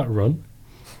he can't run.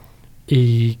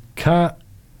 He can't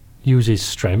use his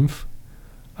strength,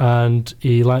 and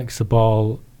he likes the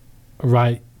ball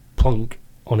right plunk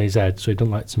on his head, so he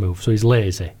doesn't like to move. So he's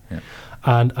lazy. Yeah.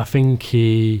 And I think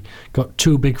he got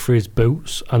too big for his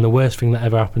boots, and the worst thing that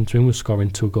ever happened to him was scoring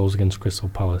 2 goals against Crystal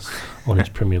Palace on his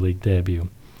Premier League debut.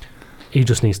 He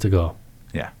just needs to go.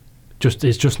 Yeah.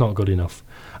 It's just not good enough.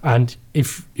 And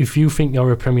if you think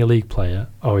you're a Premier League player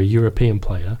or a European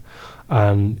player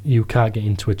and you can't get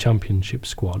into a championship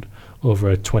squad over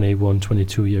a 21,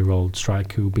 22-year-old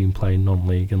striker who's been playing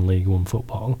non-league and League One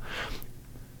football,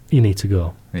 you need to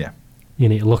go. Yeah. You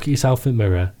need to look at yourself in the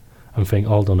mirror and think,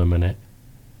 hold on a minute,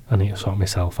 I need to sort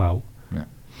myself out. Yeah.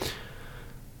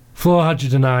 Flo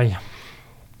Haderjanai,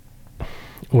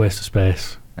 waste of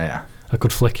space. Yeah. I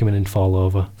could flick him and he'd fall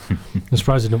over. I'm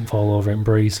surprised he didn't fall over in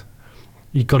Breeze.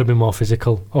 You've got to be more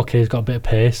physical. Okay, he's got a bit of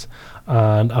pace.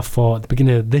 And I thought at the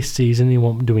beginning of this season he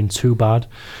wasn't doing too bad.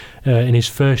 In his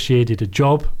first year he did a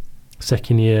job.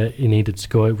 Second year he needed to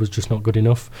go. It was just not good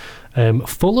enough.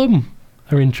 Fulham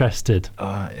are interested.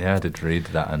 Yeah, I did read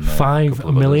that. And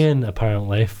 $5 million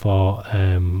apparently for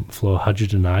Flo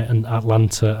Haderjanai, and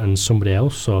Atlanta and somebody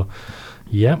else. So,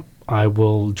 yeah, I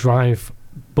will drive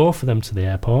both of them to the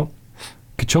airport.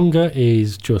 Kachunga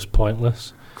is just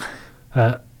pointless.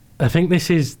 I think this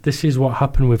is what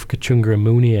happened with Kachunga and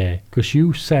Mounier, because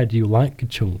you said you like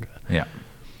Kachunga. Yeah.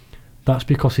 That's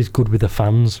because he's good with the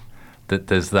fans.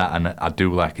 There's that, and I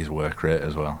do like his work rate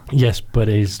as well. Yes, but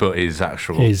his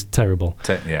actual... He's terrible.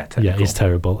 Technical. Yeah, he's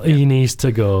terrible. Yeah. He needs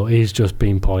to go. He's just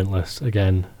been pointless.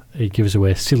 Again, he gives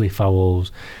away silly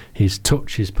fouls. His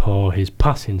touch is poor. His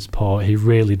passing's poor. He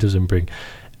really doesn't bring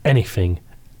anything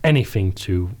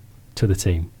to the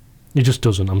team. He just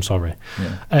doesn't. I'm sorry.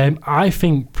 Yeah. I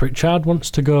think Pritchard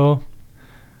wants to go.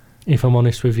 if I'm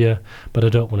honest with you, but I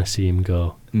don't want to see him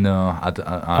go. No, I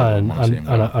don't want to see him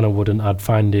go. And I wouldn't. I'd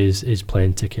find his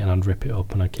plane ticket and I'd rip it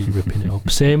up, and I'd keep ripping it up.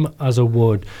 Same as I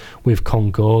would with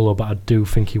Congolo, but I do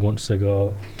think he wants to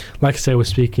go. Like I say, I was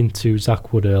speaking to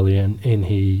Zach Wood earlier, and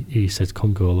he says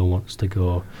Congolo wants to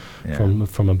go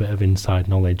from a bit of inside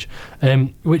knowledge,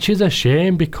 which is a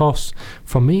shame, because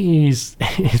for me he's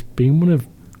been one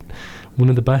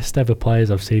of the best ever players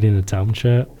I've seen in a Town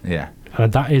shirt. Yeah.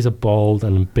 And that is a bold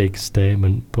and a big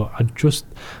statement, but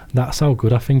that's how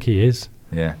good I think he is.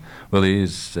 Yeah, well,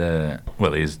 he's a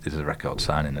record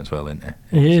signing as well, isn't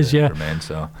he? He is, yeah. Remain,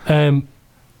 so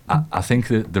I think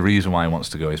that the reason why he wants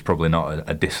to go is probably not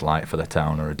a dislike for the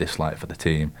Town or a dislike for the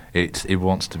team. He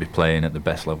wants to be playing at the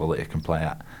best level that he can play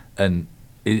at, and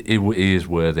he is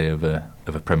worthy of a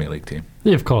Premier League team.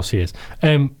 Yeah, of course he is.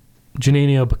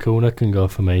 Juninho Bacuna can go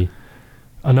for me.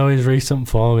 I know his recent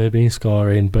form, he's been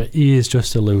scoring, but he is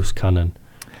just a loose cannon.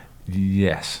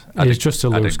 Yes. He's just a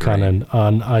loose cannon,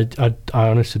 and I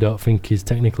honestly don't think he's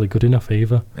technically good enough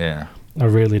either. Yeah. I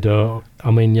really don't.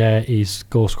 I mean, yeah, his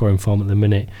goal-scoring form at the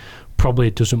minute probably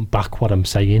doesn't back what I'm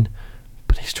saying,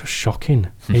 but he's just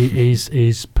shocking. His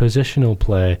positional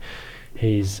play,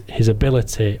 his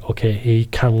ability, okay, he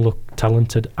can look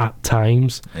talented at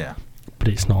times, but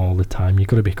it's not all the time. You've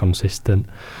got to be consistent.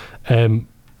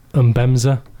 And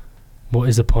Bemza, what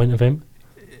is the point of him?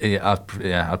 Yeah,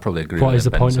 I'd probably agree. What with is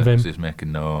the point of him? He's making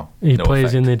He no plays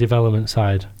effect. in the development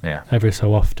side. Yeah. Every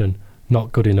so often.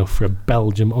 Not good enough for a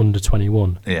Belgium under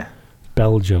 21. Yeah.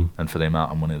 Belgium. And for the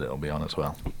amount of money that'll be on as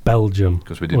well. Belgium.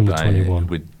 Because we did under 21.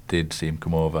 We did see him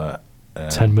come over.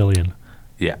 10 million.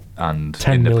 Yeah, and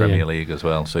 10 in the million. Premier League as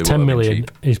well. So he 10 won't have been million.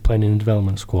 cheap. He's playing in the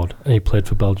development squad, and he played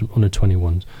for Belgium under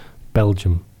 21s.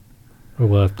 Belgium.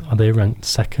 Are they ranked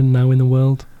second now in the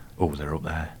world? Oh, they're up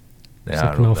there. They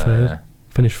Second are or up third? there.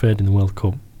 Finished third in the World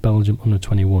Cup. Belgium under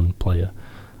 21 player,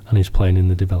 and he's playing in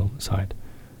the development side.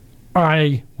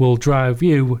 I will drive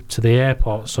you to the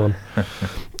airport, son.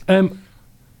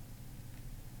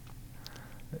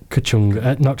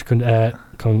 Kachunga, not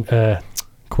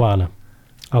Kwana.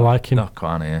 I like him. Not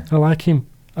Kwana, yeah. I like him.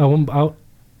 I want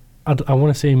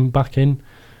to see him back in,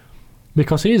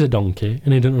 because he is a donkey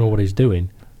and he doesn't know what he's doing.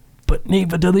 But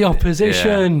neither do the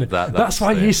opposition. Yeah, that's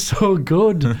why he's so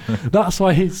good. That's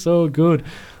why he's so good.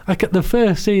 Like at the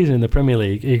first season in the Premier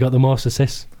League, he got the most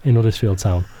assists in Huddersfield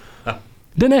Town.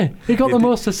 Didn't he? He got the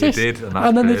most assists. He did,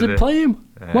 and then they didn't play him.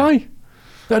 Yeah. Why?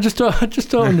 I just don't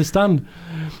understand.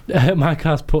 Mike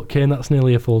has put Kane, that's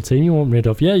nearly a full team you want rid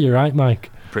of. Yeah, you're right,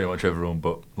 Mike. Pretty much everyone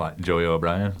but like Joey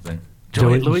O'Brien, I think.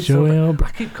 Joey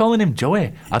I keep calling him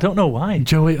Joey. I don't know why.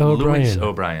 Joey O'Brien. Lewis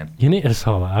O'Brien. You need to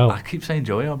sort that out. I keep saying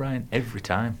Joey O'Brien every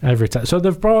time. So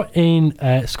they've brought in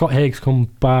Scott Higgs, come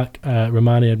back,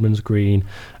 Romani Edmonds-Green,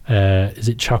 is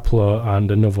it Chaplow,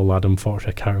 and another lad,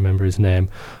 unfortunately I can't remember his name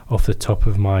off the top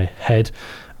of my head.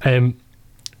 I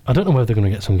don't know whether they're going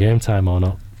to get some game time or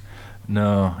not.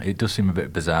 No, it does seem a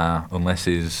bit bizarre, unless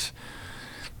he's,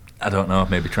 I don't know,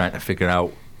 maybe trying to figure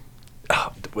out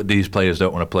these players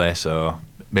don't want to play, so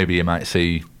maybe you might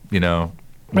see, being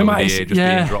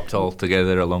dropped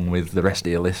altogether along with the rest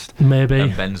of your list. Maybe.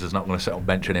 And Benz's not going to sit on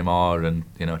bench anymore, and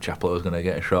Chaplow's going to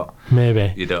get a shot.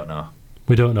 Maybe. You don't know.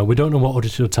 We don't know. We don't know what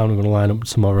Huddersfield Town are going to line up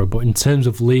tomorrow, but in terms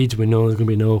of Leeds, we know there's going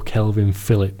to be no Kelvin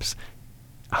Phillips.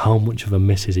 How much of a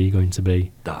miss is he going to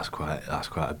be? That's quite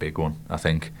a big one, I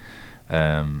think.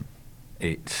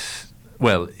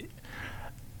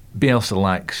 Bielsa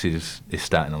likes his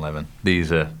starting 11.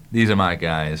 These are my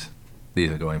guys.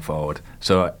 These are going forward.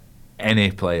 So any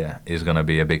player is going to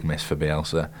be a big miss for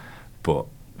Bielsa. But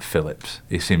Phillips,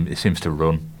 he seems to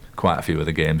run quite a few of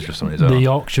the games just on his own. The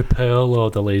Yorkshire Pearl, or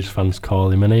the Leeds fans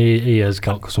call him, and he has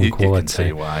got some quality. You can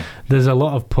see why. There's a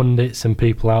lot of pundits and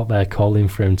people out there calling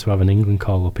for him to have an England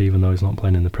call-up, even though he's not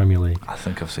playing in the Premier League. I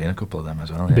think I've seen a couple of them as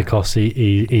well, yeah. Because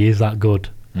he is that good.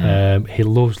 He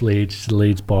loves Leeds. He's a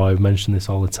Leeds boy. I've mentioned this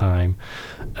all the time.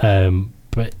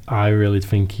 But I really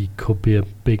think he could be a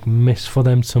big miss for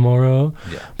them tomorrow.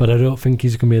 Yeah. But I don't think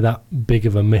he's going to be that big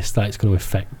of a miss that it's going to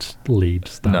affect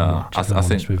Leeds that much. I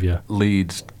think with you.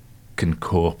 Leeds can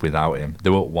cope without him. They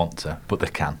won't want to, but they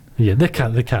can. Yeah, they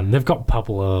can. They've got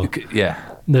Pablo. Yeah.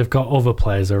 They've got other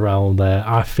players around there.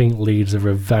 I think Leeds are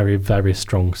a very, very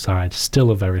strong side. Still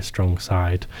a very strong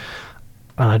side.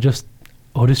 And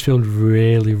Huddersfield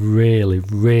really, really,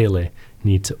 really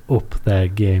need to up their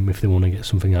game if they want to get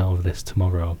something out of this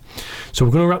tomorrow. So we're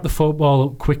going to wrap the football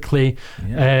up quickly.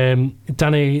 Yeah.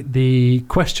 Danny, the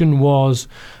question was,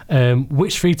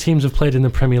 which three teams have played in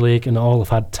the Premier League and all have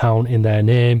had Town in their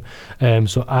name?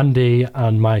 So Andy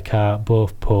and Micah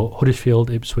both put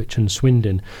Huddersfield, Ipswich and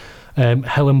Swindon.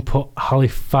 Helen put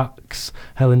Halifax.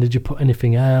 Helen, did you put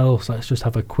anything else? Let's just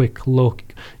have a quick look.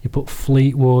 You put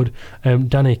Fleetwood.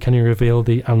 Danny, can you reveal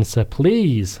the answer,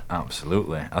 please?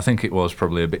 Absolutely. I think it was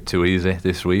probably a bit too easy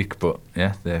this week, but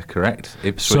yeah, they're correct.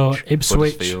 So,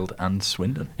 Ipswich, Huddersfield and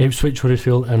Swindon. Ipswich,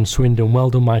 Huddersfield and Swindon. Well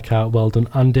done, Mike Hart. Well done,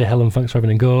 Andy. Helen, thanks for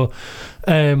having a go.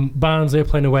 Barnsley are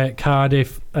playing away at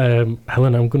Cardiff. Helen,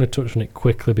 I'm going to touch on it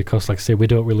quickly because, like I say, we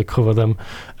don't really cover them,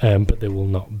 but they will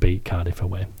not beat Cardiff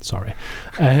away. Sorry.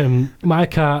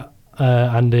 Mike Hart,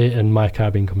 Andy and Mike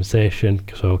Hart in conversation.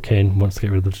 So Kane wants to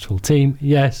get rid of the full team.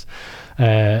 Yes.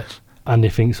 Andy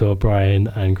thinks O'Brien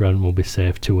and Grant will be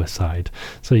safe to a side.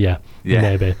 So yeah.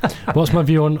 Maybe. What's my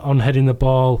view on heading the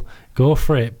ball? Go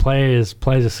for it. Players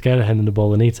are scared of heading the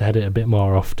ball. They need to head it a bit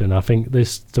more often. I think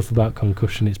this stuff about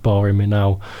concussion, it's boring me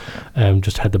now.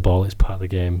 Just head the ball. It's part of the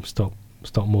game. Stop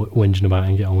whinging about it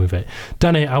and get on with it.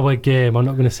 Danny, our game. I'm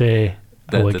not going to say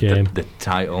our game. The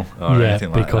title or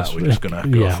anything like that. We're just going to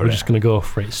go for it. We're just going to go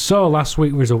for it. So last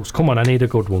week's results. Come on, I need a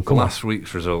good one. Last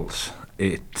week's results.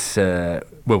 It's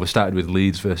we started with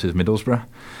Leeds versus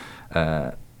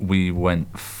Middlesbrough. We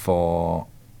went for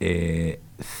a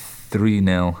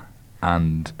 3-0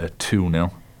 and a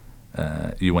 2-0.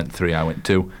 You went 3, I went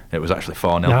 2. It was actually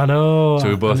 4-0. I know. So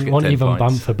we both get 10 points. Even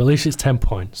Bamford, but at least it's 10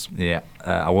 points. Yeah,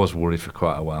 I was worried for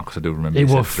quite a while because I do remember it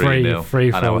you was said 3-0. free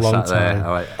for a long time.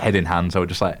 I head in hands. I was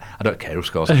just like, I don't care who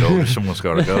scores a goal, just someone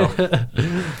score a goal.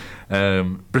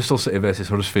 Bristol City versus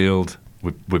Huddersfield.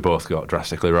 We both got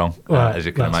drastically wrong, as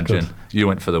you can imagine. Good. You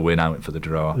went for the win, I went for the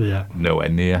draw. Yeah. Nowhere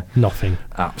near. Nothing.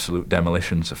 Absolute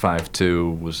demolition. So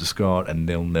 5-2 was the score and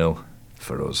 0-0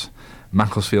 for us.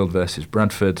 Macclesfield versus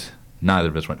Bradford. Neither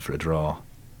of us went for a draw.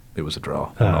 It was a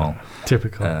draw. All.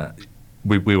 Typical.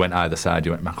 We went either side.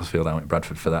 You went Macclesfield, I went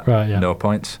Bradford for that. Right, yeah. No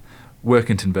points.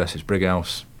 Workington versus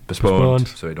Brighouse. Postponed.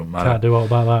 So it don't matter. Can't do all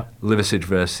about that. Liversidge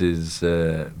versus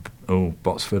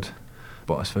Bottisford.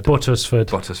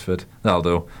 Buttersford. That'll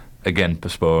do. Again,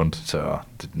 postponed, so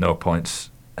no points.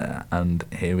 And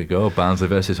here we go, Barnsley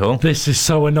versus Hull. This is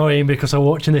so annoying because I'm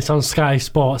watching this on Sky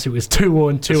Sports. It was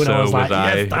 2-1, and I was like,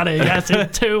 yes, Danny, yes,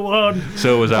 it's 2-1.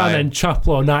 So was I. And then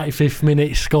Chaplow, 95th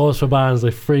minute, scores for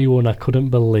Barnsley, 3-1 I couldn't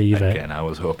believe it. Again, I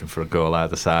was hoping for a goal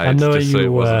either side. I know just you so it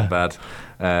wasn't were.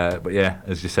 bad. But yeah,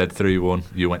 as you said, 3-1.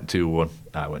 You went 2-1.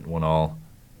 I went 1-1.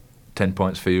 10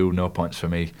 points for you, no points for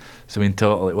me. So in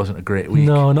total, it wasn't a great week.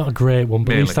 No, not a great one.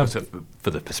 But mainly at least for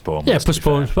the postponement. Yeah,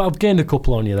 postponement. But I've gained a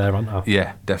couple on you there, haven't I?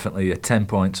 Yeah, definitely. 10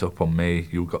 points up on me.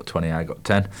 You got 20, I got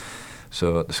 10.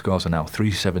 So the scores are now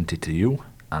 370 to you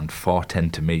and 410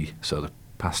 to me. So the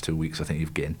past 2 weeks, I think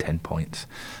you've gained 10 points.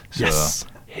 So yes.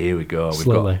 Here we go. We've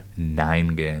got 9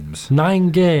 games. 9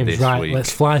 games, right. Week.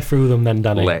 Let's fly through them then,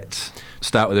 Danny. Let's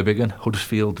start with a big one.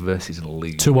 Huddersfield versus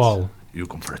Leeds. 2-2. You've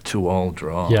gone for a 2-2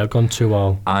 draw. Yeah, I've gone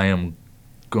 2-2. I am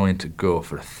going to go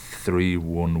for a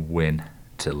 3-1 win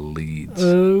to Leeds.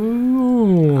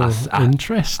 Oh,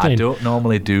 interesting. I don't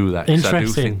normally do that because I do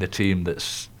Interesting. think the team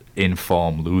that's in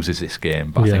form loses this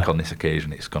game, but I think on this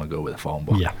occasion it's going to go with a form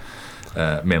block.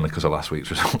 Yeah. Mainly because of last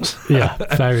week's results. Yeah,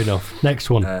 fair enough. Next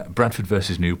one. Bradford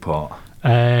versus Newport.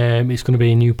 It's going to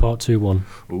be Newport 2-1.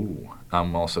 Ooh,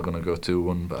 I'm also going to go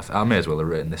 2-1, but I may as well have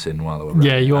written this in while I was.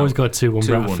 Yeah, you always got 2-1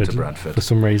 2-1 to Bradford for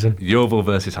some reason. Yeovil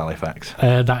versus Halifax.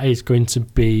 That is going to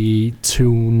be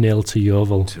 2-0 to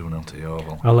Yeovil. 2-0 to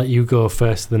Yeovil. I'll let you go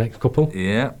first the next couple.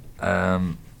 Yeah.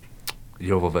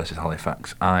 Yeovil versus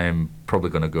Halifax. I'm probably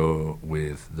going to go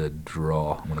with the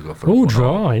draw. I'm going to go for a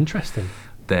draw. Interesting.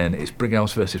 Then it's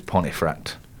Brighouse versus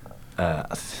Pontefract.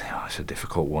 It's a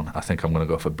difficult one. I think I'm going to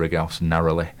go for Brighouse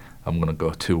narrowly. I'm going to go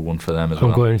 2-1 for them as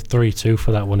well. I'm going 3-2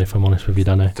 for that one, if I'm honest with you,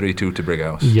 Danny. 3-2 to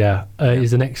Brighouse. Yeah.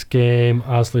 Is the next game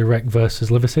Ardsley Rec versus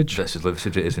Liversidge? Versus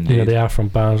Liversidge, it is indeed. Yeah, they are from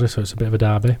Barnsley, so it's a bit of a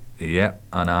derby. Yeah,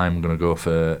 and I'm going to go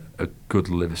for a good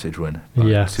Liversidge win.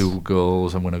 Yes. 2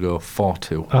 goals, I'm going to go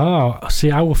 4-2. Oh,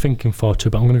 see, I was thinking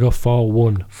 4-2, but I'm going to go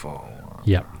 4-1. 4-1.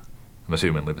 Yeah. I'm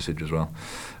assuming Liversidge as well.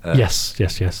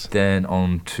 Yes. Then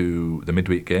on to the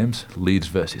midweek games. Leeds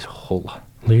versus Hull.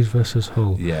 Leeds versus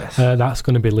Hull. Yes. That's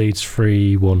going to be Leeds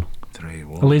 3-1.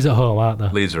 3-1. Leeds at home, aren't they?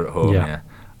 Leeds are at home, yeah.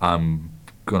 I'm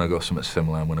going to go something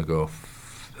similar. I'm going to go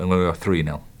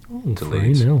 3-0 to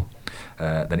Leeds. 3-0.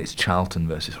 Then it's Charlton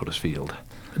versus Huddersfield.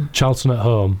 Charlton at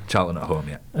home. Charlton at home,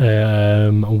 yeah.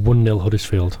 1-0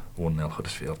 Huddersfield. 1-0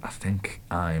 Huddersfield. I think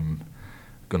I'm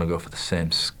going to go for the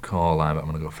same scoreline, but I'm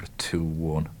going to go for a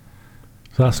 2-1.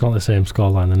 So that's not the same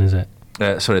scoreline then, is it?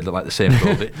 Sorry, like the same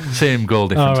goal, same goal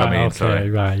difference. Oh, right, I mean, okay, sorry.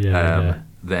 Right, yeah.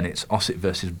 Then it's Ossett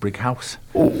versus Brighouse.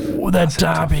 Oh, the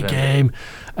derby game.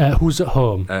 Who's at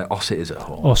home? Ossett is at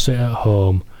home. Ossett at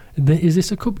home. Is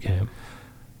this a cup game?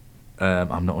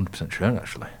 I'm not 100% sure,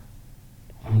 actually.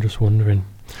 I'm just wondering.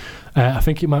 I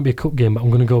think it might be a cup game, but I'm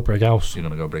going to go Brighouse. You're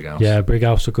going to go Brighouse? Yeah,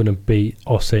 Brighouse are going to beat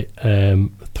Ossett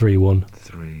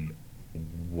 3-1.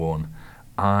 3-1.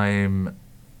 I'm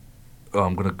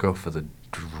going to go for the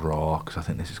draw because I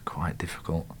think this is quite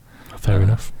difficult. Fair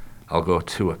enough. I'll go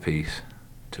 2 apiece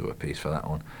for that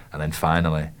one. And then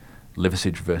finally,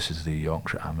 Liversidge versus the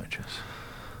Yorkshire Amateurs.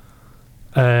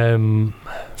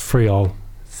 3-all.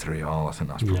 3-all, I think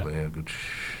that's probably a good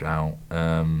shout.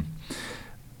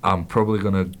 I'm probably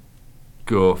going to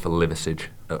go for Liversidge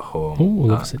at home. Oh,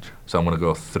 Liversidge. So I'm going to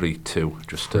go 3-2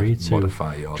 just 3-2. To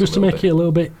modify yours. Just to make it a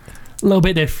little bit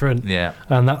different. Yeah.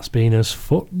 And that's been us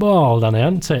football, Danny,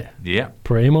 hasn't it? Yeah.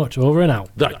 Pretty much over and out.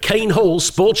 The Kane Hall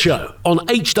Sports Show on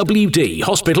HWD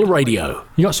Hospital Radio.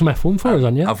 You got some F1 for us,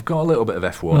 haven't you? I've got a little bit of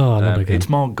F1. Oh, not again. It's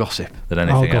more gossip than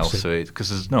anything else. Gossip. So because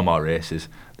there's no more races,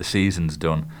 the season's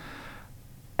done.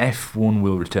 F1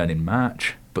 will return in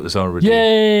March, but there's already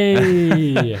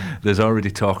there's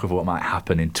already talk of what might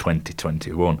happen in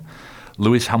 2021.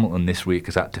 Lewis Hamilton this week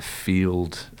has had to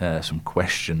field some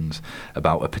questions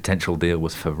about a potential deal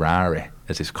with Ferrari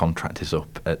as his contract is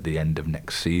up at the end of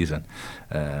next season.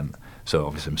 So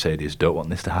obviously Mercedes don't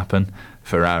want this to happen.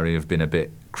 Ferrari have been a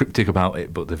bit cryptic about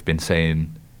it, but they've been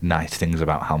saying nice things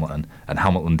about Hamilton. And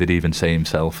Hamilton did even say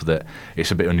himself that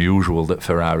it's a bit unusual that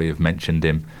Ferrari have mentioned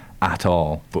him at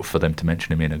all, but for them to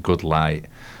mention him in a good light,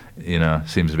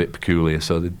 seems a bit peculiar.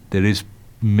 So there is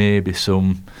maybe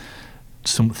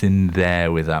something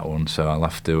there with that one, so I'll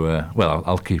have to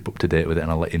I'll keep up to date with it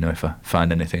and I'll let you know if I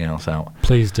find anything else out.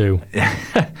 Please do.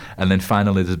 And then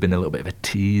finally there's been a little bit of a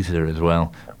teaser as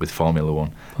well with Formula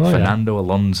 1. Fernando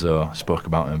Alonso spoke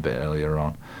about him a bit earlier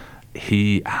on.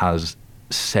 He has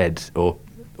said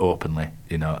openly,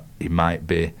 he might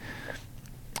be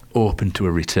open to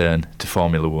a return to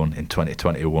Formula 1 in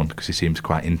 2021 because he seems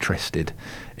quite interested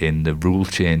in the rule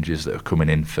changes that are coming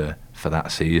in for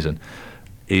that season.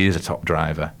 He is a top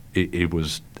driver. He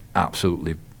was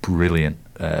absolutely brilliant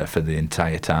for the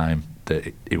entire time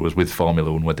that he was with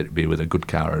Formula 1, whether it be with a good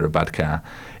car or a bad car.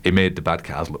 He made the bad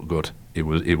cars look good. It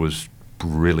was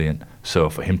brilliant. So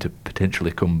for him to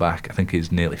potentially come back, I think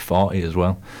he's nearly 40 as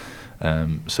well.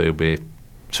 So he'll be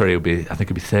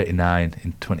 39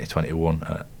 in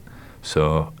 2021.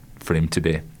 So for him to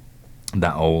be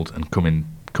that old and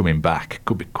coming back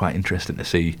could be quite interesting to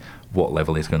see what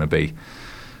level he's going to be.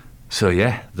 So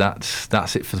yeah,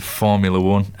 that's it for the Formula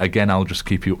 1. Again, I'll just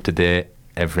keep you up to date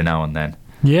every now and then.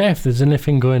 Yeah, if there's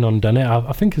anything going on, Danny,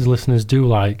 I think his listeners do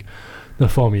like the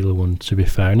Formula 1, to be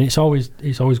fair, and it's always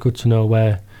good to know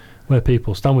where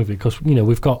people stand with it, because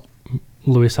we've got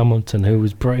Lewis Hamilton, who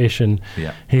was British, and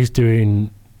he's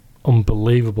doing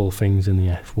unbelievable things in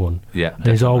the F1. Yeah, and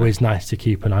it's always nice to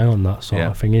keep an eye on that sort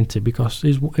of thing, isn't it? Because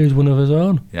he's one of his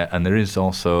own. Yeah, and there is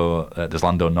also there's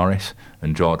Lando Norris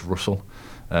and George Russell,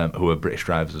 who are British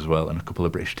drivers as well, and a couple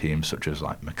of British teams such as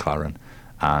like McLaren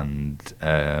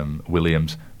and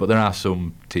Williams. But there are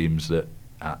some teams that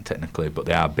aren't technically, but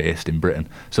they are based in Britain.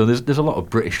 So there's a lot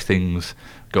of British things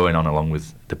going on along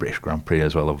with the British Grand Prix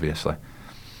as well, obviously.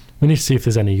 We need to see if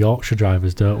there's any Yorkshire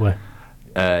drivers, don't we?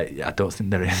 I don't think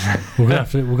there is. we're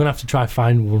gonna have to try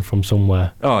find one from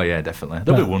somewhere. Oh yeah, definitely.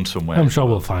 There'll be one somewhere. I'm sure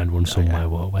we'll find one somewhere,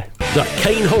 won't we? The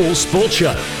Kane Hall Sports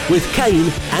Show with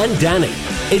Kane and Danny.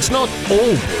 It's not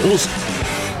all balls.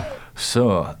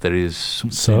 So there is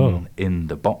something in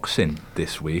the boxing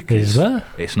this week. Is there?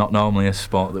 It's not normally a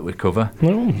sport that we cover.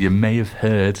 No. You may have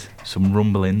heard some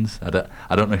rumblings. I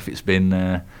don't know if it's been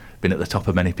at the top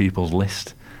of many people's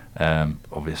list.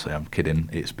 Obviously, I'm kidding.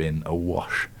 It's been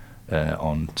awash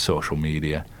on social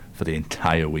media for the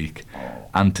entire week.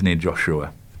 Anthony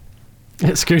Joshua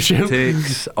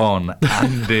takes on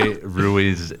Andy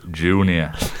Ruiz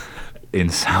Jr. in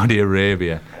Saudi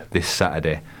Arabia this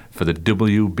Saturday for the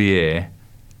WBA,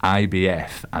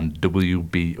 IBF and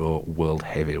WBO World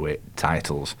Heavyweight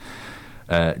titles.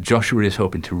 Joshua is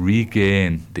hoping to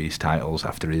regain these titles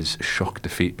after his shock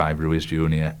defeat by Ruiz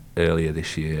Jr. earlier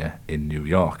this year in New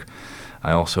York.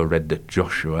 I also read that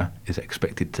Joshua is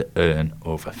expected to earn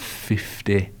over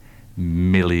 £50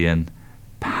 million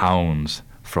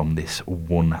from this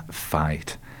one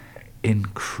fight.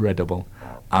 Incredible.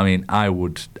 I mean, I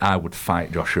would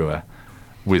fight Joshua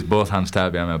with both hands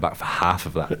tied behind my back for half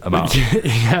of that amount.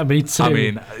 Yeah, me too. I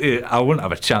mean, I wouldn't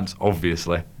have a chance,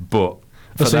 obviously, but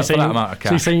for that amount of cash.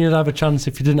 So you're saying you'd have a chance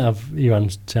if you didn't have your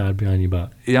hands tied behind your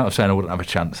back? Yeah, I'm saying I wouldn't have a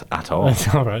chance at all.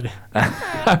 All right.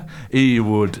 He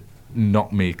would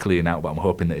knock me clean out, but I'm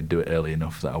hoping that he'd do it early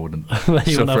enough that I wouldn't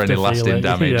suffer any lasting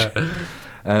damage.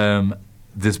 Yeah.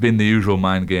 There's been the usual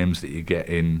mind games that you get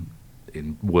in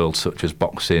worlds such as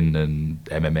boxing and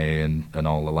MMA and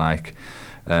all the like.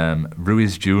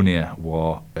 Ruiz Jr.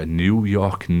 wore a New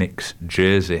York Knicks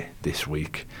jersey this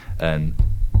week, and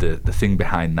the thing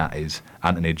behind that is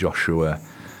Anthony Joshua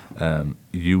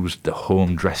used the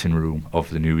home dressing room of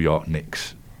the New York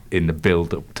Knicks in the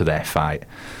build-up to their fight.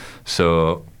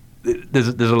 So there's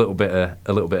a little bit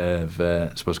of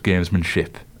I suppose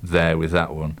gamesmanship there with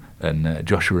that one, and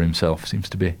Joshua himself seems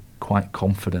to be quite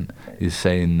confident. He's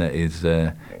saying that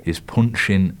he's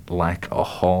punching like a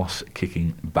horse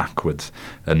kicking backwards,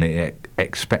 and he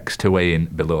expects to weigh in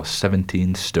below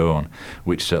 17 stone,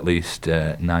 which is at least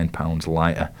 9 pounds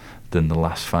lighter than the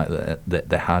last fight that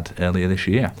they had earlier this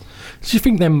year. Do you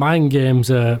think their mind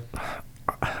games are...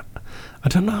 I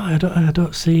don't know. I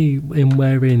don't see him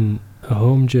wearing a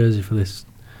home jersey for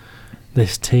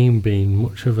this team being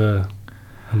much of a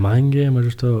mind game. I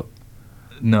just don't...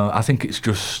 No, I think it's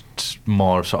just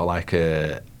more sort of like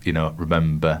a,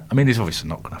 remember. I mean, he's obviously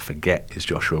not going to forget, is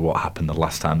Joshua, what happened the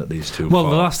last time that these two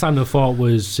fought. The last time they fought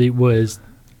was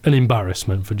an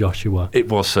embarrassment for Joshua. It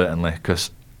was, certainly, because,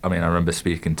 I mean, I remember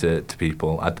speaking to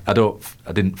people. I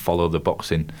didn't follow the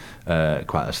boxing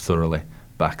quite as thoroughly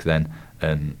back then,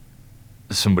 and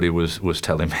somebody was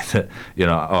telling me that,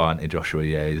 Anthony Joshua,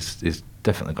 he's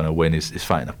definitely going to win. He's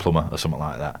fighting a plumber or something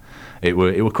like that. It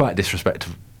were quite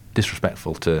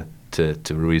disrespectful to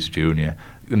Ruiz Jr.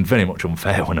 and very much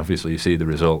unfair when obviously you see the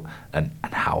result and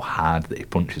how hard that he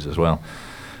punches as well.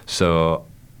 So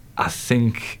I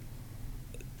think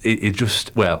it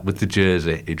just, with the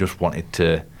jersey, he just wanted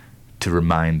to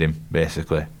remind him,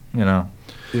 basically.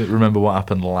 Remember what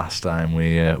happened the last time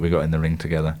we got in the ring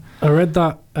together. I read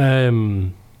that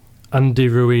Andy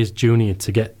Ruiz Jr.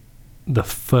 to get the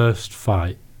first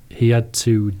fight, he had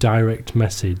to direct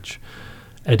message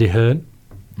Eddie Hearn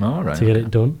to get it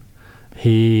done.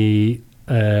 He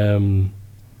didn't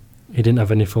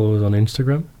have any followers on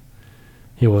Instagram.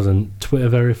 He wasn't Twitter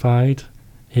verified.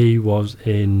 He was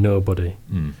a nobody.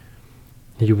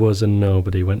 He was a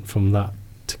nobody. Went from that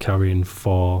to carrying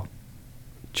 4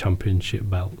 championship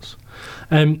belts.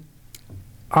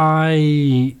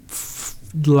 I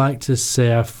like to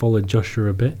say I followed Joshua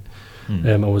a bit.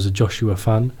 I was a Joshua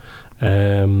fan.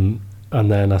 And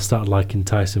then I started liking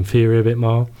Tyson Fury a bit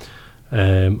more.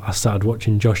 I started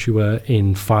watching Joshua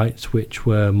in fights which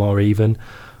were more even.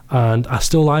 And I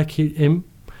still like him,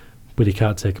 but he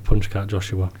can't take a punch, can't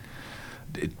Joshua?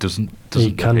 It doesn't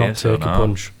he cannot take a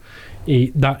punch.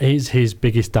 That is his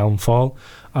biggest downfall.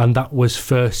 And that was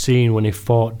first seen when he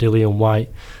fought Dillian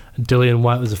Whyte. Dillian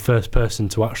Whyte was the first person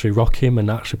to actually rock him and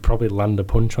actually probably land a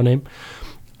punch on him.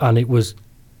 And it was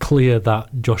clear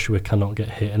that Joshua cannot get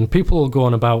hit. And people will go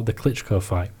on about the Klitschko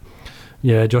fight.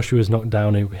 Yeah, Joshua's knocked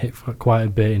down, he hit for quite a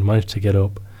bit and managed to get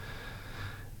up.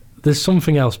 There's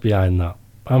something else behind that.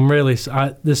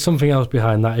 There's something else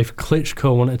behind that. If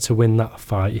Klitschko wanted to win that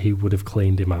fight, he would have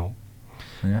cleaned him out.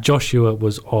 Yeah. Joshua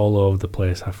was all over the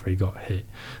place after he got hit.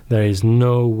 There is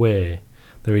no way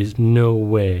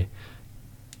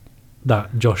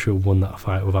that Joshua won that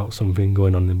fight without something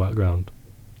going on in the background.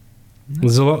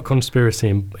 There's a lot of conspiracy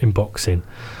in boxing,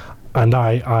 and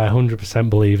I 100%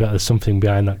 believe that there's something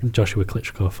behind that Joshua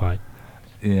Klitschko fight.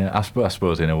 Yeah, I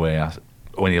suppose in a way,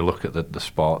 when you look at the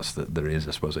sports that there is,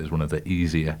 I suppose it is one of the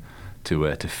easier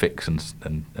to fix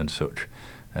and such.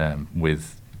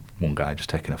 With one guy just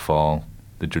taking a fall,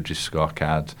 the judges'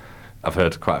 scorecards. I've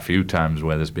heard quite a few times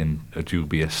where there's been a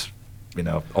dubious,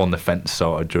 on the fence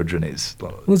sort of judge, and it's...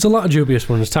 There's a lot of dubious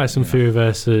ones. Tyson Fury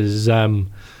versus,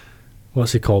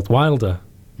 what's he called, Wilder.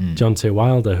 John T.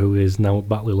 Wilder, who is now at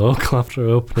Batley Local after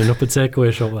opening up a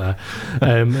takeaway shop there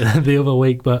the other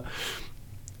week. But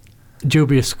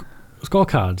dubious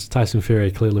scorecards. Tyson Fury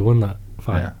clearly won that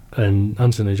fight. Yeah. And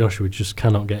Anthony Joshua just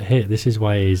cannot get hit. This is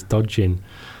why he's dodging...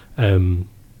 this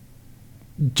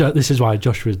is why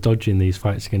Joshua's dodging these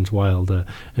fights against Wilder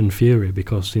and Fury,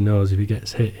 because he knows if he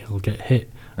gets hit, he'll get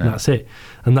hit. And that's it.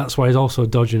 And that's why he's also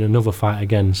dodging another fight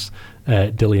against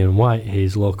Dillian Whyte,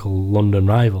 his local London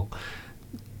rival,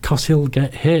 because he'll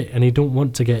get hit and he don't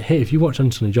want to get hit. If you watch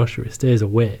Anthony Joshua, he stays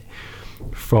away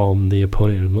from the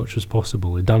opponent as much as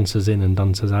possible. He dances in and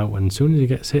dances out, and as soon as he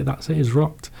gets hit, that's it, he's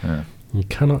rocked. Yeah. You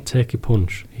cannot take a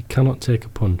punch. He cannot take a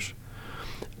punch.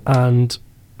 And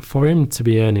for him to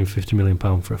be earning £50 million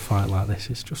for a fight like this,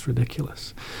 it's just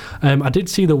ridiculous. I did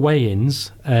see the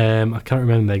weigh-ins. I can't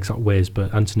remember the exact weighs,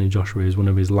 but Anthony Joshua is one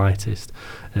of his lightest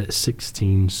at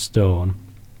 16 stone.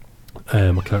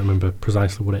 I can't remember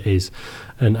precisely what it is.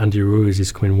 And Andy Ruiz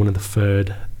is coming one of the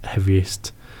 3rd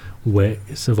heaviest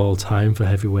weights of all time for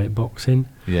heavyweight boxing.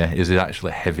 Yeah, is he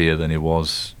actually heavier than he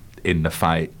was in the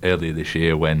fight earlier this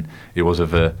year when he was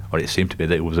it seemed to be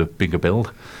that it was a bigger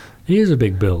build? He is a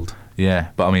big build. Yeah,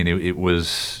 but I mean, it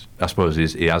was I suppose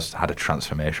he has had a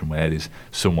transformation where he's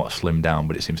somewhat slimmed down,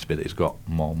 but it seems to be that he's got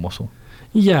more muscle.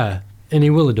 Yeah, and he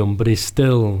will have done, but he's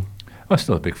still... Oh,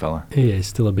 still a big fella. He is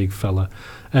still a big fella.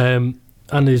 And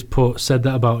he's said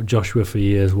that about Joshua for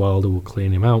years. Wilder will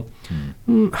clean him out.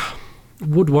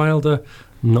 Would Wilder?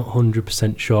 Not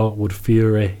 100% sure. Would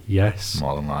Fury? Yes.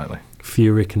 More than likely.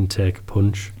 Fury can take a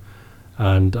punch,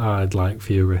 and I'd like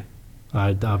Fury.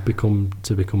 I'd become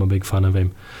a big fan of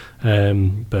him.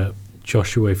 But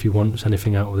Joshua, if he wants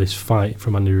anything out of this fight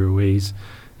from Andy Ruiz,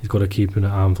 he's got to keep him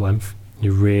at arm's length. He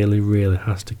really, really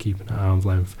has to keep him at arm's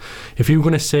length. If you were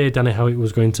going to say, Danny, how it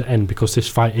was going to end, because this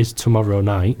fight is tomorrow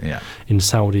night in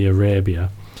Saudi Arabia,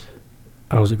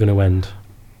 how's it going to end?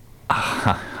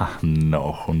 I'm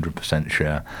not 100%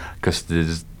 sure, because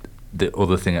there's the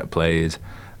other thing at play is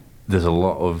there's a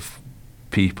lot of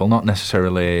people, not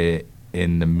necessarily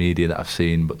in the media that I've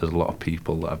seen, but there's a lot of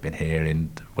people that I've been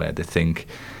hearing where they think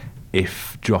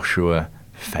if Joshua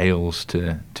fails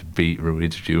to beat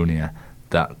Ruiz Jr.,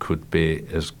 that could be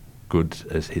as good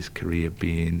as his career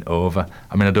being over.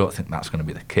 I mean, I don't think that's going to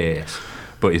be the case,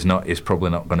 but he's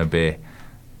probably not going to be.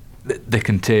 They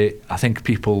can take. I think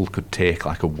people could take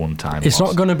like a one-time. It's loss.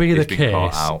 not going to be the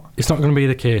case. It's not going to be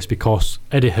the case because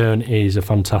Eddie Hearn is a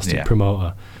fantastic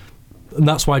promoter, and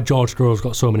that's why George Groves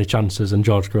got so many chances, and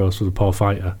George Groves was a poor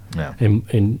fighter,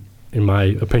 in my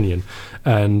opinion.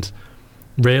 And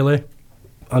really,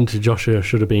 Anthony Joshua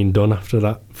should have been done after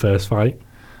that first fight.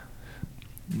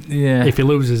 Yeah. If he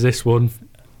loses this one,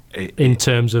 in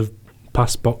terms of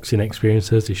past boxing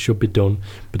experiences, he should be done,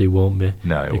 but he won't be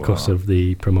because of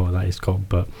the promoter that he's got.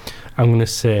 But I am going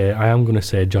to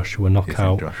say Joshua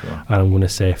knockout, and I'm going to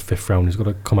say 5th round. He's got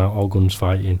to come out all guns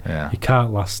fighting. Yeah. He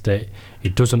can't last it. He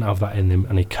doesn't have that in him,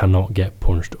 and he cannot get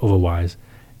punched. Otherwise,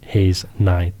 his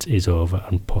night is over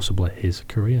and possibly his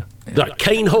career. The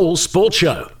Kane Hall Sports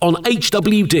Show on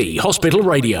HWD Hospital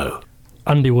Radio.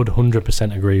 Andy would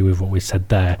 100% agree with what we said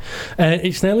there.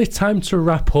 It's nearly time to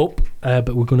wrap up,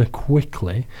 but we're going to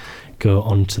quickly go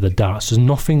on to the darts. There's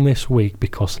nothing this week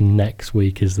because next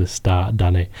week is the start,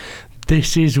 Danny.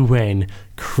 This is when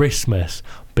Christmas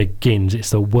begins.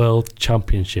 It's the World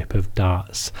Championship of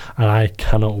Darts, and I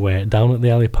cannot wait. Down at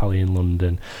the Ali Pali in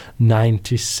London,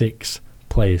 96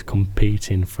 players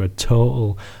competing for a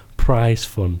total prize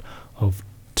fund of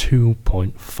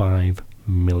 2.5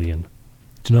 million.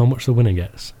 Do you know how much the winner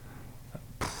gets?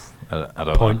 I don't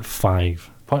know. 0.5.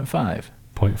 0.5?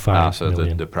 0.5 so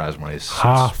million. the prize money is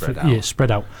spread out. Yeah, it's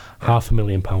spread out.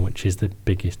 £500,000, which is the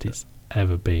biggest it's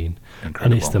ever been. Incredible.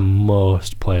 And it's the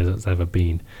most players that's ever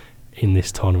been in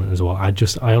this tournament as well. I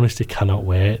honestly cannot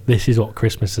wait. This is what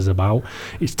Christmas is about.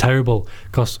 It's terrible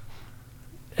because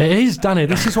it is, Danny.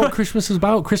 This is what Christmas is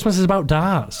about. Christmas is about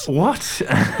darts. What?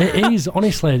 It is,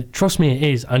 honestly. Trust me, it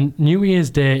is. And New Year's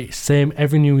Day, same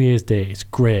every New Year's Day. It's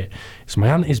great. It's my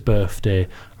auntie's birthday.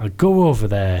 I go over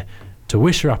there to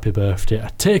wish her happy birthday. I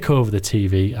take over the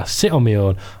TV. I sit on my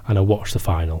own and I watch the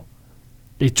final.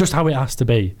 It's just how it has to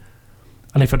be.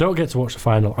 And if I don't get to watch the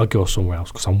final, I'll go somewhere else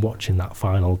because I'm watching that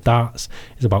final. Darts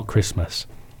is about Christmas.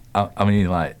 I mean,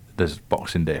 like, there's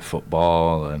Boxing Day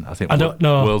football, and I think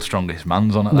World's Strongest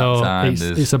Man's on at that time.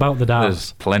 It's about the darts.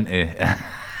 There's plenty.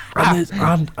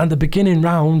 and the beginning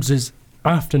rounds is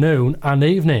afternoon and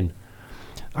evening.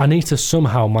 I need to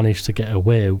somehow manage to get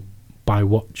away by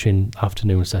watching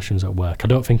afternoon sessions at work. I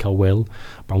don't think I will,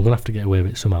 but I'm going to have to get away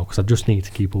with it somehow because I just need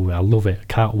to keep away. I love it. I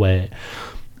can't wait.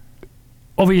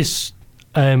 Obvious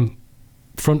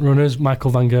front runners,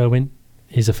 Michael van Gerwen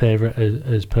is a favourite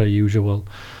as per usual.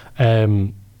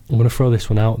 I'm going to throw this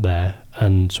one out there,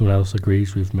 and someone else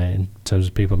agrees with me in terms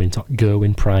of people have been talking.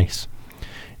 Gerwyn Price.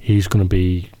 He's going to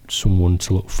be someone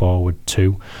to look forward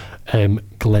to.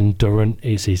 Glenn Durrant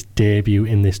is his debut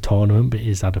in this tournament, but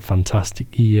he's had a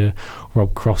fantastic year.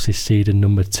 Rob Cross is seeded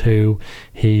number 2.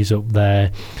 He's up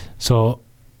there. So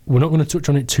we're not going to touch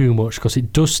on it too much because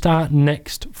it does start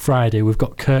next Friday. We've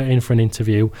got Kurt in for an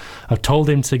interview. I've told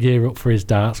him to gear up for his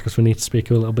darts because we need to speak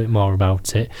a little bit more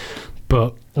about it.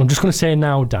 But I'm just going to say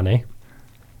now, Danny,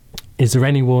 is there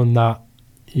anyone that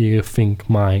you think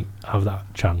might have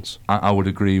that chance? I would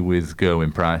agree with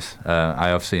Gerwyn Price. I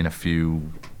have seen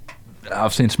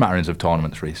I've seen smatterings of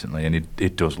tournaments recently, and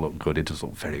it does look good. It does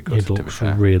look very good. It looks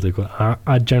really good.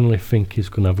 I generally think he's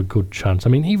going to have a good chance. I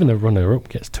mean, even the runner-up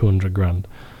gets 200 grand.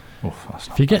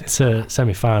 If you get to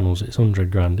semi-finals, it's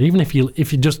 100 grand. Even if you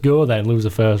just go there and lose the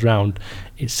first round,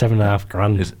 it's 7.5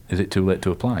 grand. Is it too late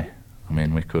to apply? I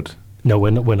mean, we could. No,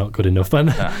 we're not good enough. And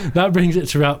that brings it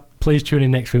to wrap. Please tune in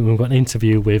next week. We've got an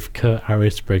interview with Kurt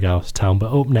Harris, Brighouse Town.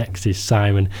 But up next is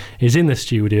Simon. He's in the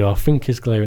studio. I think he's glaring